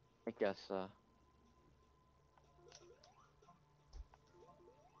 I guess so.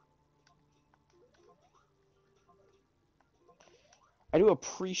 I do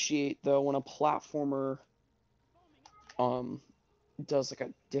appreciate, though, when a platformer does like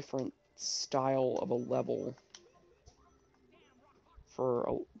a different style of a level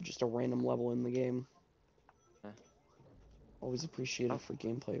for just a random level in the game. Yeah. Always appreciate Oh. it for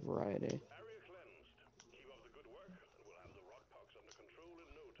gameplay variety.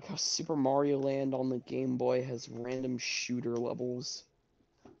 Like how Super Mario Land on the Game Boy has random shooter levels.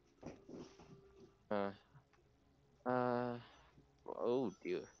 Oh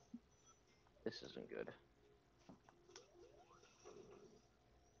dear. This isn't good.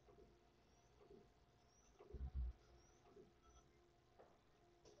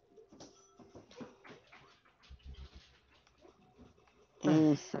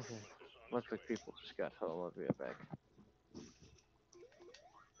 Mm. Okay. Looks like people just got home. I'll be right back.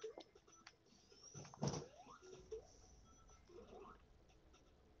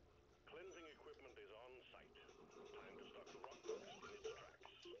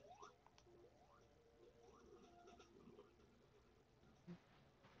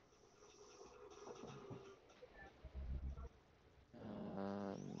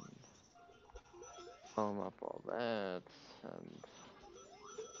 Foam up all that, and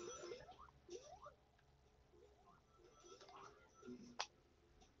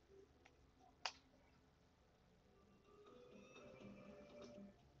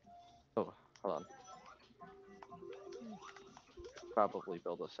oh, hold on. Probably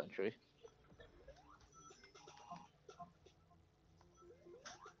build a sentry.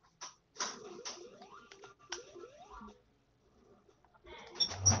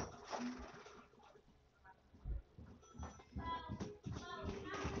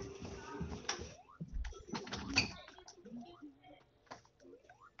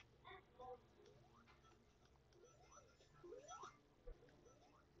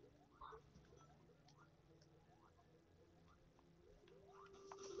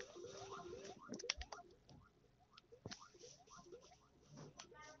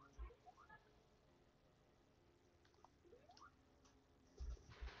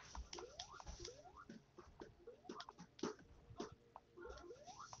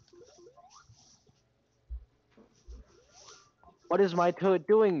 What is my turret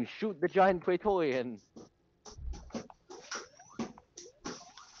doing? Shoot the giant Praetorian!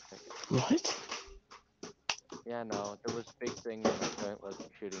 What? Yeah, no, there was a big thing and my turret wasn't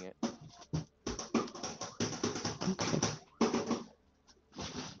shooting it.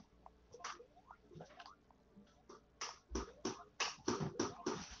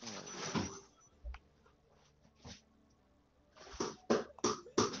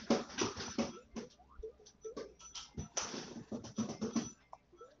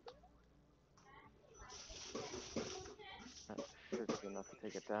 That should be enough to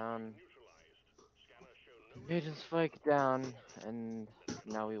take it down. Agent Spike down, and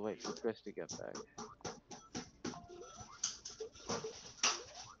now we wait for Chris to get back.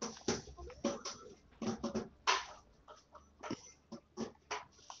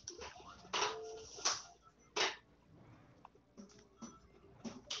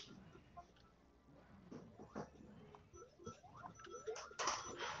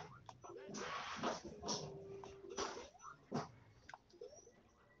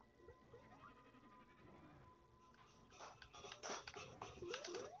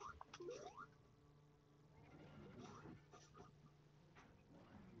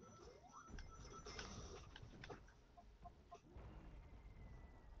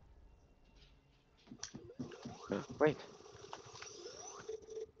 Wait.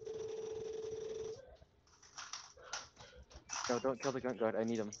 No, don't kill the gun guard. I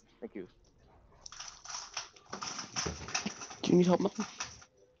need him. Thank you. Do you need help, Mel?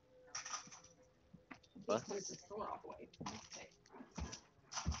 What?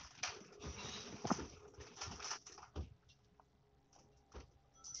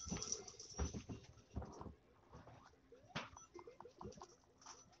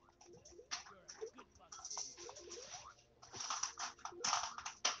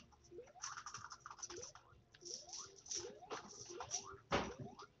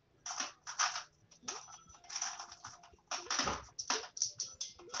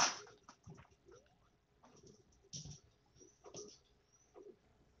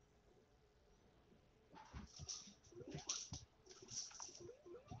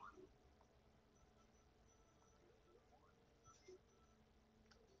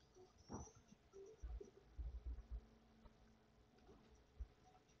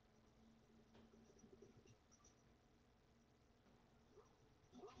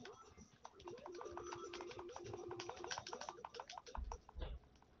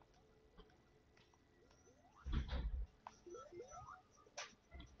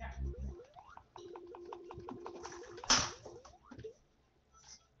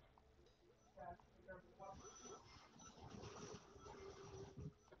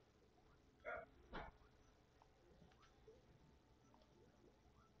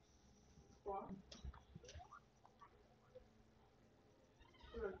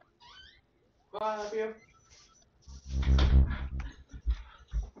 love you.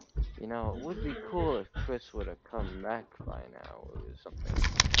 You know, it would be cool if Chris would have come back by now or something.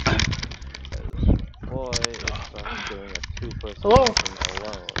 Because, boy, it sucks doing a two-person Hello? mission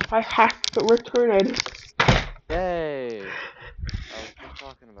alone. I have returned. Yay! I was just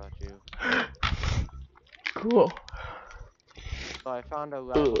talking about you. Cool. So I found a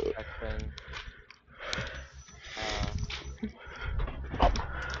rifle check thing.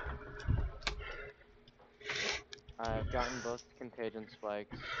 I've gotten both contagion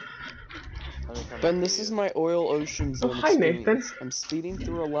spikes. Let me come Ben, to this you. is my Oil Ocean Oh, Zone hi, Nathan. experience. I'm speeding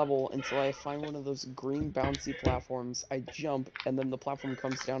through a level until I find one of those green bouncy platforms. I jump, and then the platform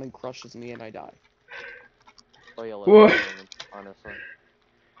comes down and crushes me, and I die. Oil Whoa. Ocean moment, honestly.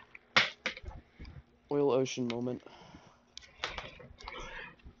 Oil Ocean moment.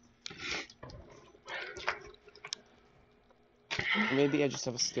 Or maybe I just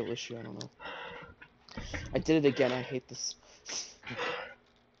have a skill issue, I don't know. I did it again, I hate this.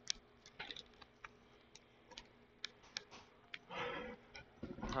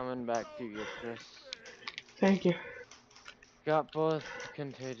 Coming back to you, Chris. Thank you. Got both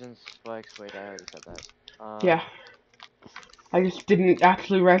contagion spikes. Wait, I already said that. Yeah. I just didn't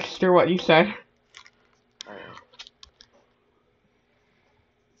actually register what you said. Alright.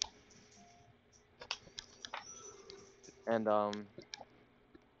 And, what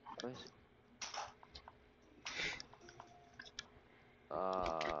is it?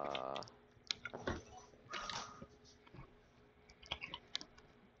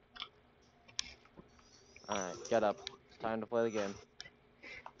 Alright, get up. It's time to play the game.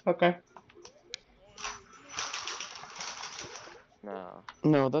 Okay. No.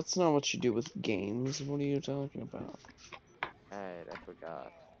 No, that's not what you do with games. What are you talking about? Alright, I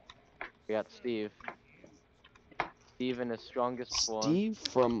forgot. We got Steve. Steve in his strongest form. Steve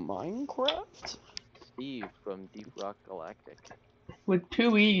from Minecraft? Steve from Deep Rock Galactic. With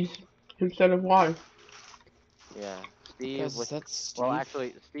 2 E's instead of 1. Yeah. Steve Guys, with... is that Steve? Well,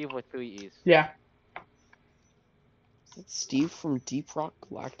 actually, Steve with 3 E's. Yeah. Is that Steve from Deep Rock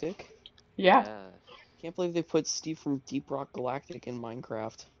Galactic? Yeah. Yes. Can't believe they put Steve from Deep Rock Galactic in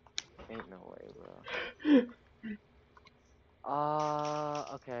Minecraft. Ain't no way, bro.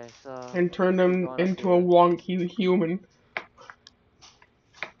 Okay, so... And turn we're him going up into a here. wonky human.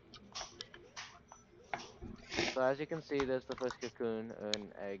 So as you can see, there's the first cocoon, or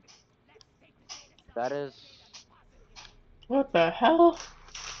an egg. That is... What the hell?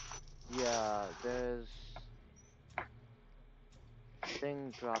 Yeah, there's...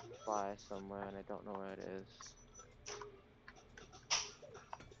 thing dropped by somewhere, and I don't know where it is.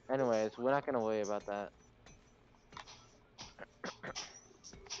 Anyways, we're not gonna worry about that.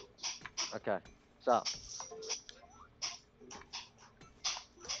 Okay, so...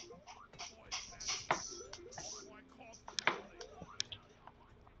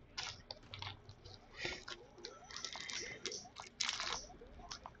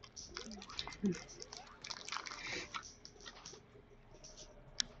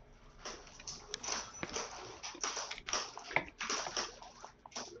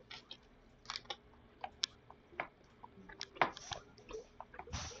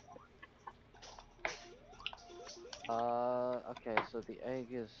 okay, so the egg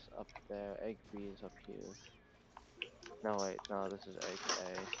is up there, egg B is up here. No, wait, no, this is egg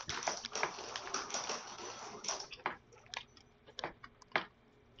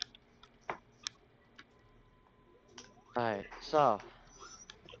A. Alright, so...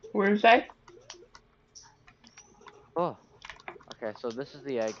 Where's that? Oh, okay, so this is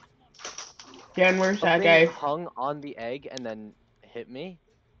the egg. Yeah, and where's that Something guy? hung on the egg and then hit me,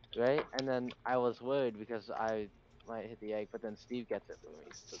 right? And then I was worried because I might hit the egg, but then Steve gets it for me.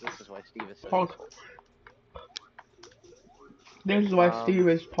 So this is why Steve is so Pog. useful. This is why Steve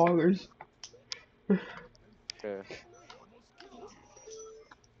is poggers. Sure.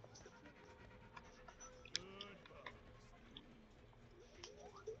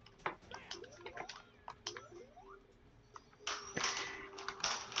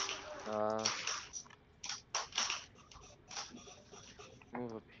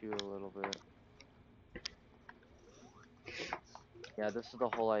 Move up here a little bit. Yeah, this is the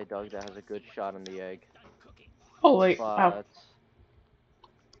hole I dug that has a good shot on the egg. Holy, But...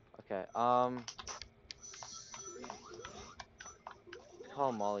 Okay, call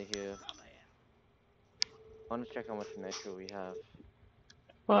Molly here. I want to check how much nitro we have.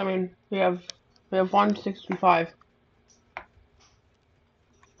 well, I mean, we have 165.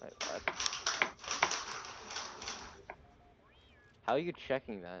 Wait, what? How are you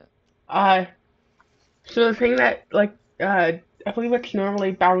checking that? So the thing that, like, I believe it's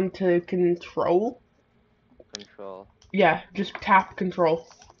normally bound to control. Control. Yeah, just tap control.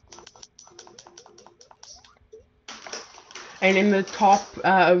 And in the top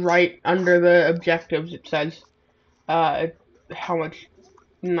right under the objectives, it says how much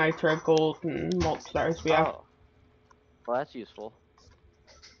nitro, gold, and malt stars we have. Oh. Well, that's useful.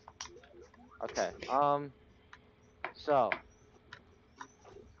 Okay. So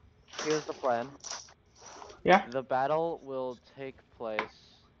here's the plan. Yeah. The battle will take place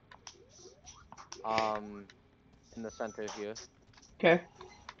in the center here. Okay.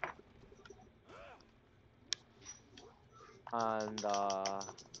 And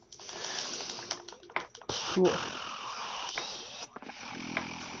Cool.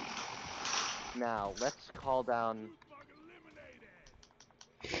 now let's call down.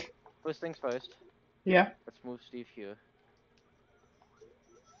 First things first. Yeah. Let's move Steve here.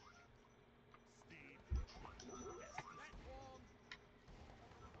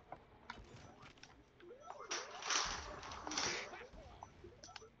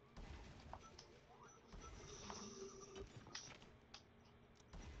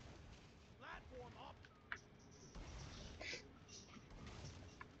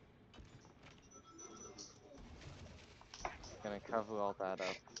 Gonna cover all that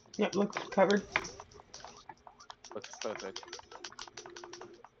up. Yep. Looks covered. Looks perfect.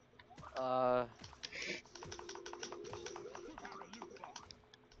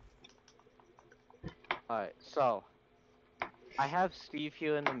 Alright, so I have Steve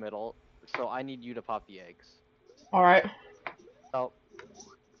here in the middle, so I need you to pop the eggs. All right. So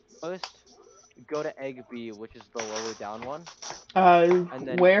first, go to egg B, which is the lower down one, and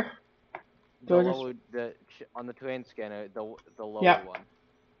then Where? the Do I just- lower on the terrain scanner, the lower Yep. one.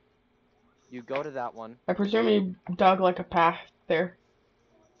 You go to that one. I presume you dug like a path there.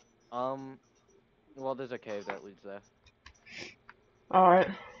 Well, there's a cave that leads there. All right.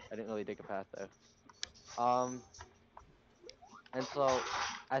 I didn't really dig a path there. And so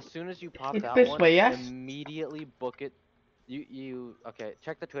as soon as you pop It's that this one, way, yes? immediately book it. Okay,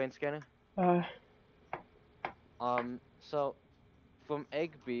 check the terrain scanner. Uh. So from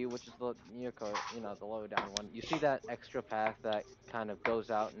egg B, which is the the lower down one, you see that extra path that kind of goes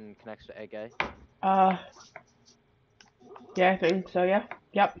out and connects to egg A? Yeah, I think so. Yeah.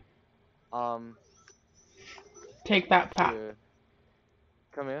 Yep. Take that path. Here.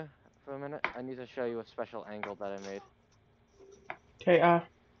 Come here for a minute. I need to show you a special angle that I made. Okay.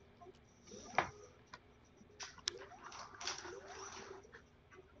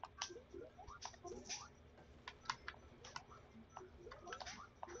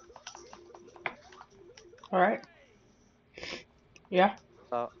 All right. Yeah.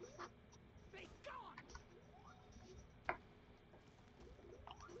 So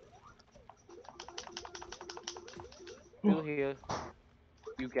through here,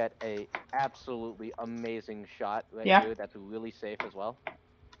 you get a absolutely amazing shot right Yeah. here that's really safe as well.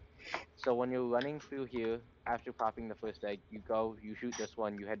 So when you're running through here, after popping the first egg, you shoot this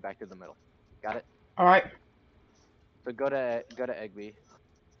one, you head back to the middle. Got it? All right. So go to egg B.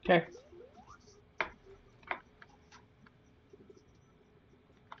 Okay.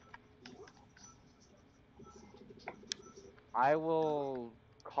 I will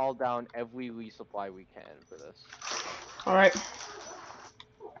call down every resupply we can for this. All right.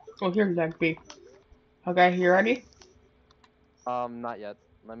 Oh, here's that B. Okay, you ready? Not yet.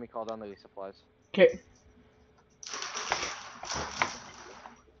 Let me call down the resupplies. Okay.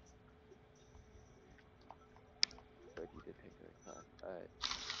 Good, you did take the right path.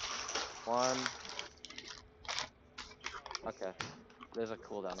 Alright. 1. Okay. There's a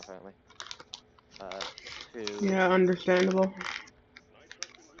cooldown apparently. 2. Yeah, understandable.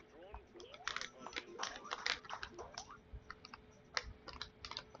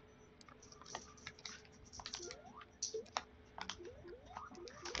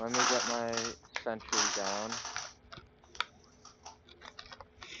 Let me get my sentry down.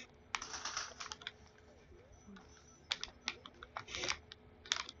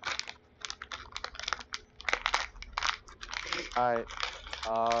 Alright.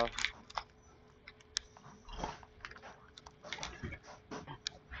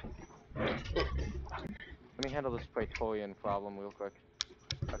 Let me handle this Praetorian problem real quick.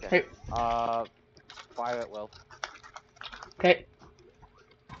 Okay. Okay. Fire at will. Okay.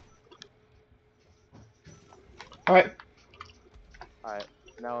 All right. Alright.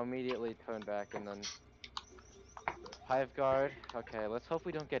 Now immediately turn back and then Hive Guard. Okay, let's hope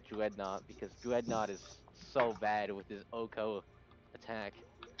we don't get Dreadnought because Dreadnought is so bad with his Oko attack.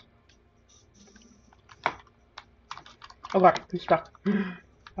 Oh god, I'm stuck.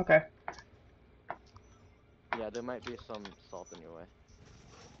 Okay. Yeah, there might be some salt in your way.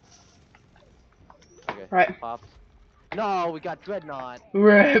 Okay, Right. popped. No, we got Dreadnought.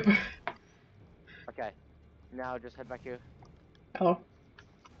 Rip. Okay, now just head back here. Hello.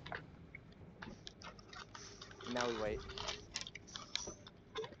 Now we wait.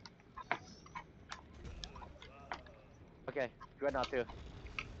 Okay, Dreadnought too.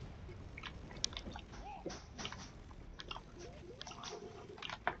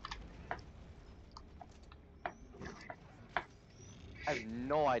 I have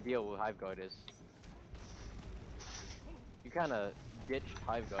no idea what Hive Guard is. You kind of ditched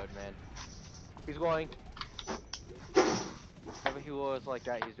Hive Guard, man. He's going. Whenever he was like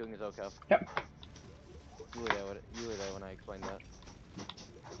that, he's doing his OCO. Yep. You were there when I explained that.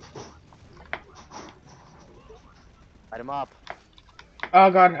 Light him up.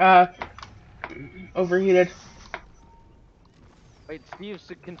 Oh god. Overheated. Wait, Steve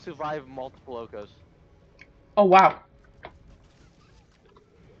can survive multiple OCOs. Oh wow.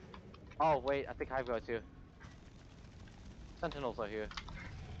 Oh wait, I think Hive Guard's here. Sentinels are here.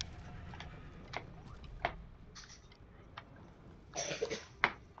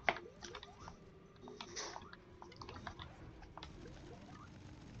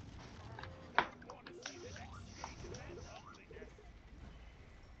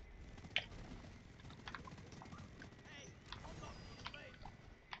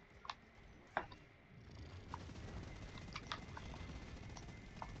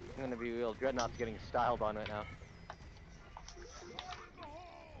 I'm gonna be real. Dreadnought's getting styled on right now.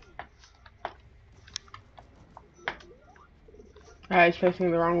 He's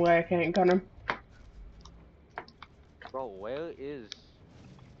facing the wrong way. I can't gun him. Bro, where is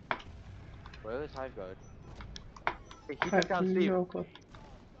Hive Guard? Hey, he I took have down Steve. no clue.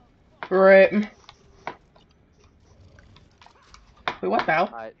 Rip. Wait, what the hell?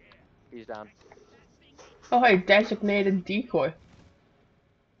 Alright, he's down. Oh hey, designated decoy.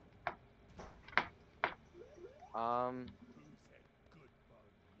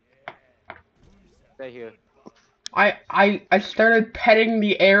 Stay here. I started petting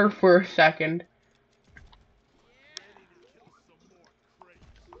the air for a second.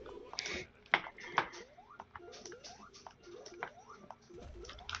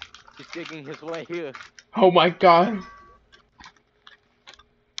 He's digging his way here. Oh my god.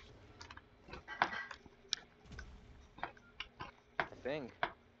 I think.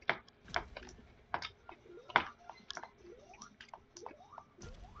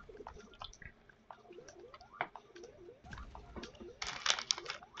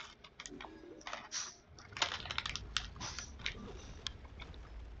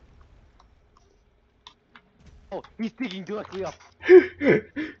 Oh, he's digging directly up.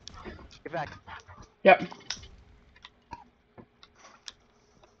 Get back. Yep.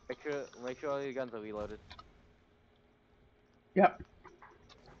 Make sure all your guns are reloaded. Yep.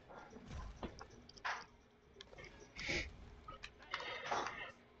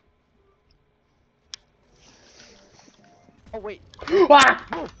 Oh wait.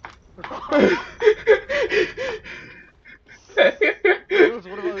 Ah! That was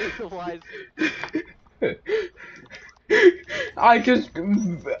one of our replies. I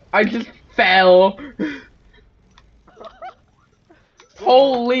just fell.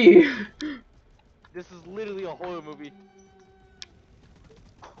 Holy. This is literally a horror movie.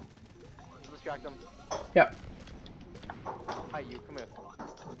 Distract them. Yep. Hi, you come here.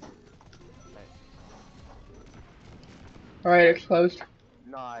 Right. Alright, it's closed.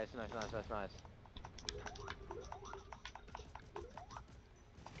 Nice.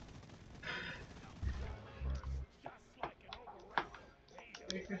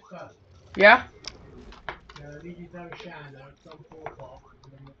 Hey, Christopher. Yeah? I need you to have a shower now. It's on 4 o'clock.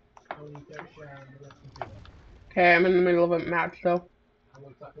 And then I need to have a shower and then I can do it. Okay, I'm in the middle of a match though. How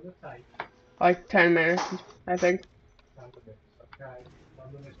long's that going to take? Like 10 minutes, I think. 10 minutes. Okay.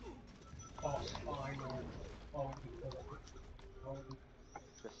 I'm going to boss final. Holy fuck. Holy.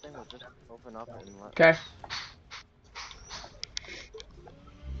 This thing will just open up and let. Okay.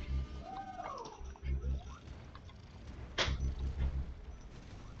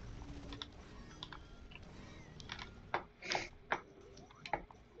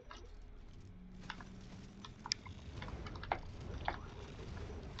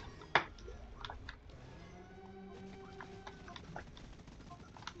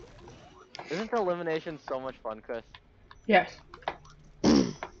 Isn't elimination so much fun, Chris? Yes.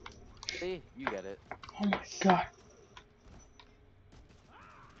 See, you get it. Oh my god.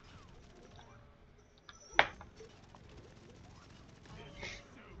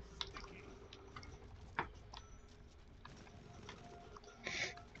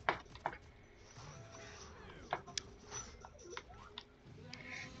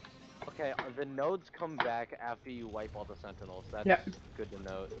 Okay, the nodes come back after you wipe all the sentinels. That's Yep. good to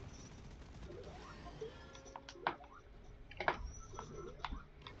note.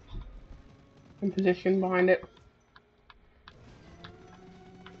 In position behind it.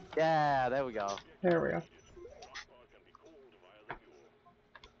 Yeah, there we go. There we go.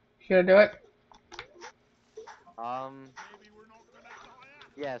 Should I do it?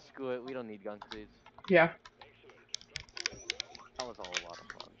 Yeah, screw it. We don't need gun seeds. Yeah. That was all a lot of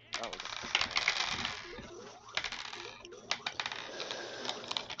fun. That was a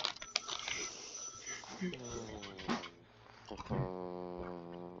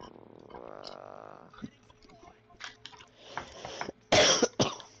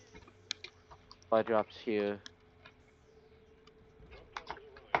Buy drops here.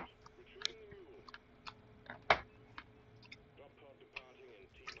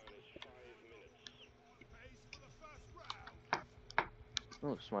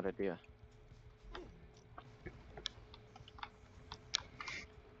 Oh, smart idea.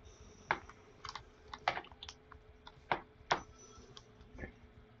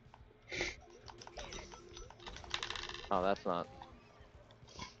 Oh, that's not.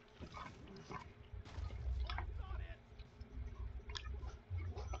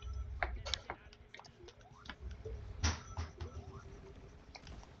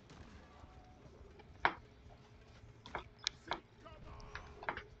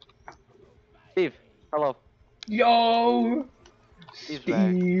 Steve, hello. Yo! Steve's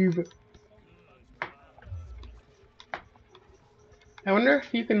back. Steve. I wonder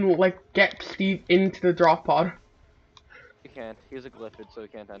if you can, like, get Steve into the drop pod. You can't. He's a glyphid, so he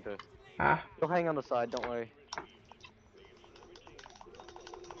can't enter. Ah. He'll hang on the side, don't worry.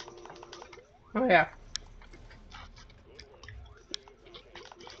 Oh, yeah.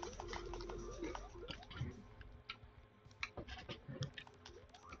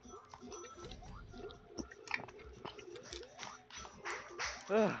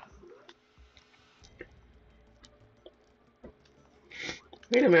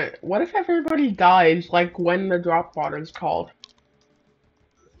 Wait a minute. What if everybody dies, like, when the drop pod is called?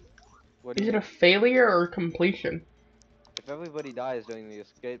 What do Is you it a mean? failure or completion? If everybody dies during the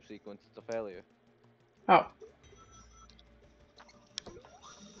escape sequence, it's a failure. Oh.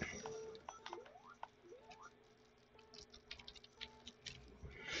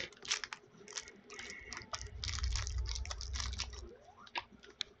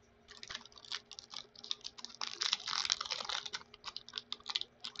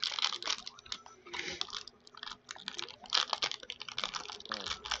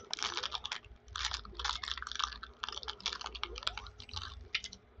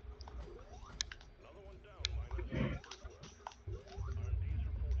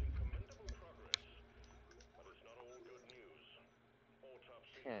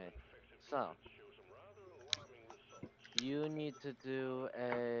 Okay, so you need to do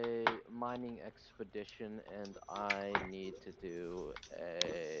a mining expedition, and I need to do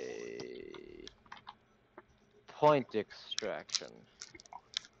a point extraction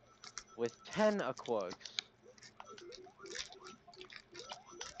with 10 aquarks.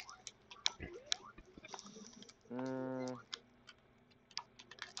 Mm,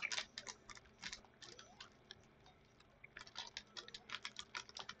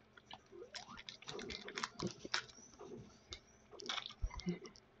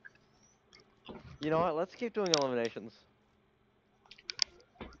 you know what? Let's keep doing eliminations.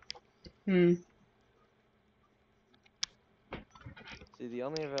 Hmm. See, the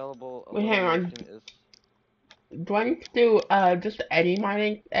only available Wait, hang on. elimination is... Do I need to do, just any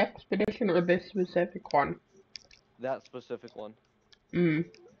mining expedition or this specific one? that specific one. Hmm.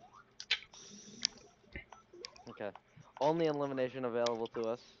 Okay. Only elimination available to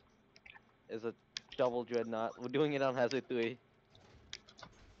us is a double dreadnought. We're doing it on Hazard 3.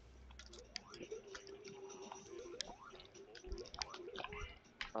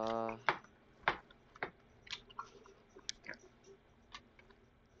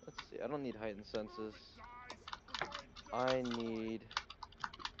 Let's see. I don't need heightened senses. I need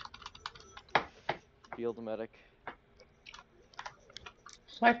field medic.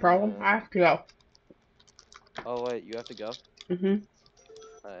 Slight problem. I And have to go. oh wait, you have to go. Mm-hmm.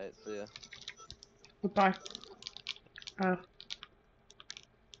 All right, see ya. Goodbye.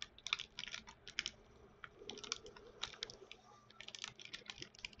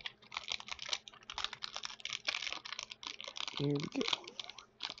 Here we go.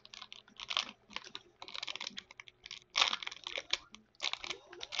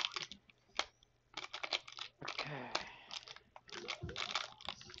 Okay.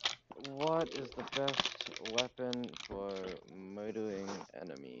 What what is the best weapon for murdering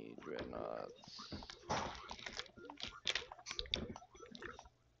enemy dreadnoughts?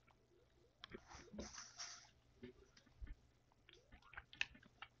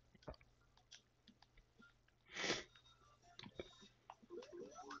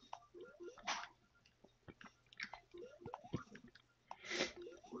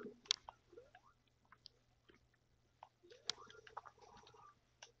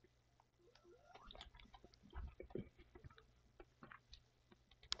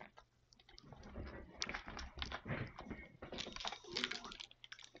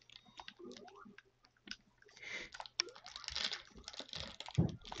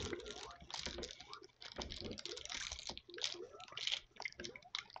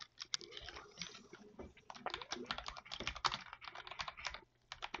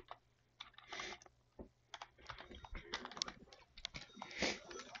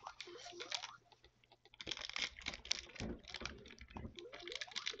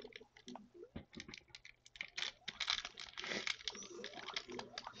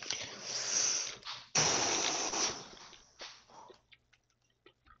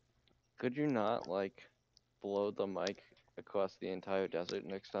 Could you not, like, blow the mic across the entire desert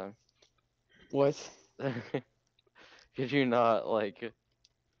next time? What? Could you not, like,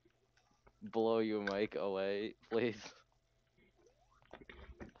 blow your mic away, please?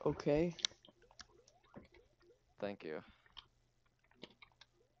 Okay. Thank you.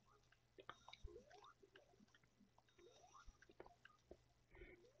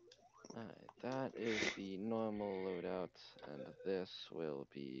 Alright, that is the normal loadout, and this will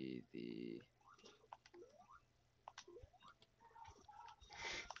be the...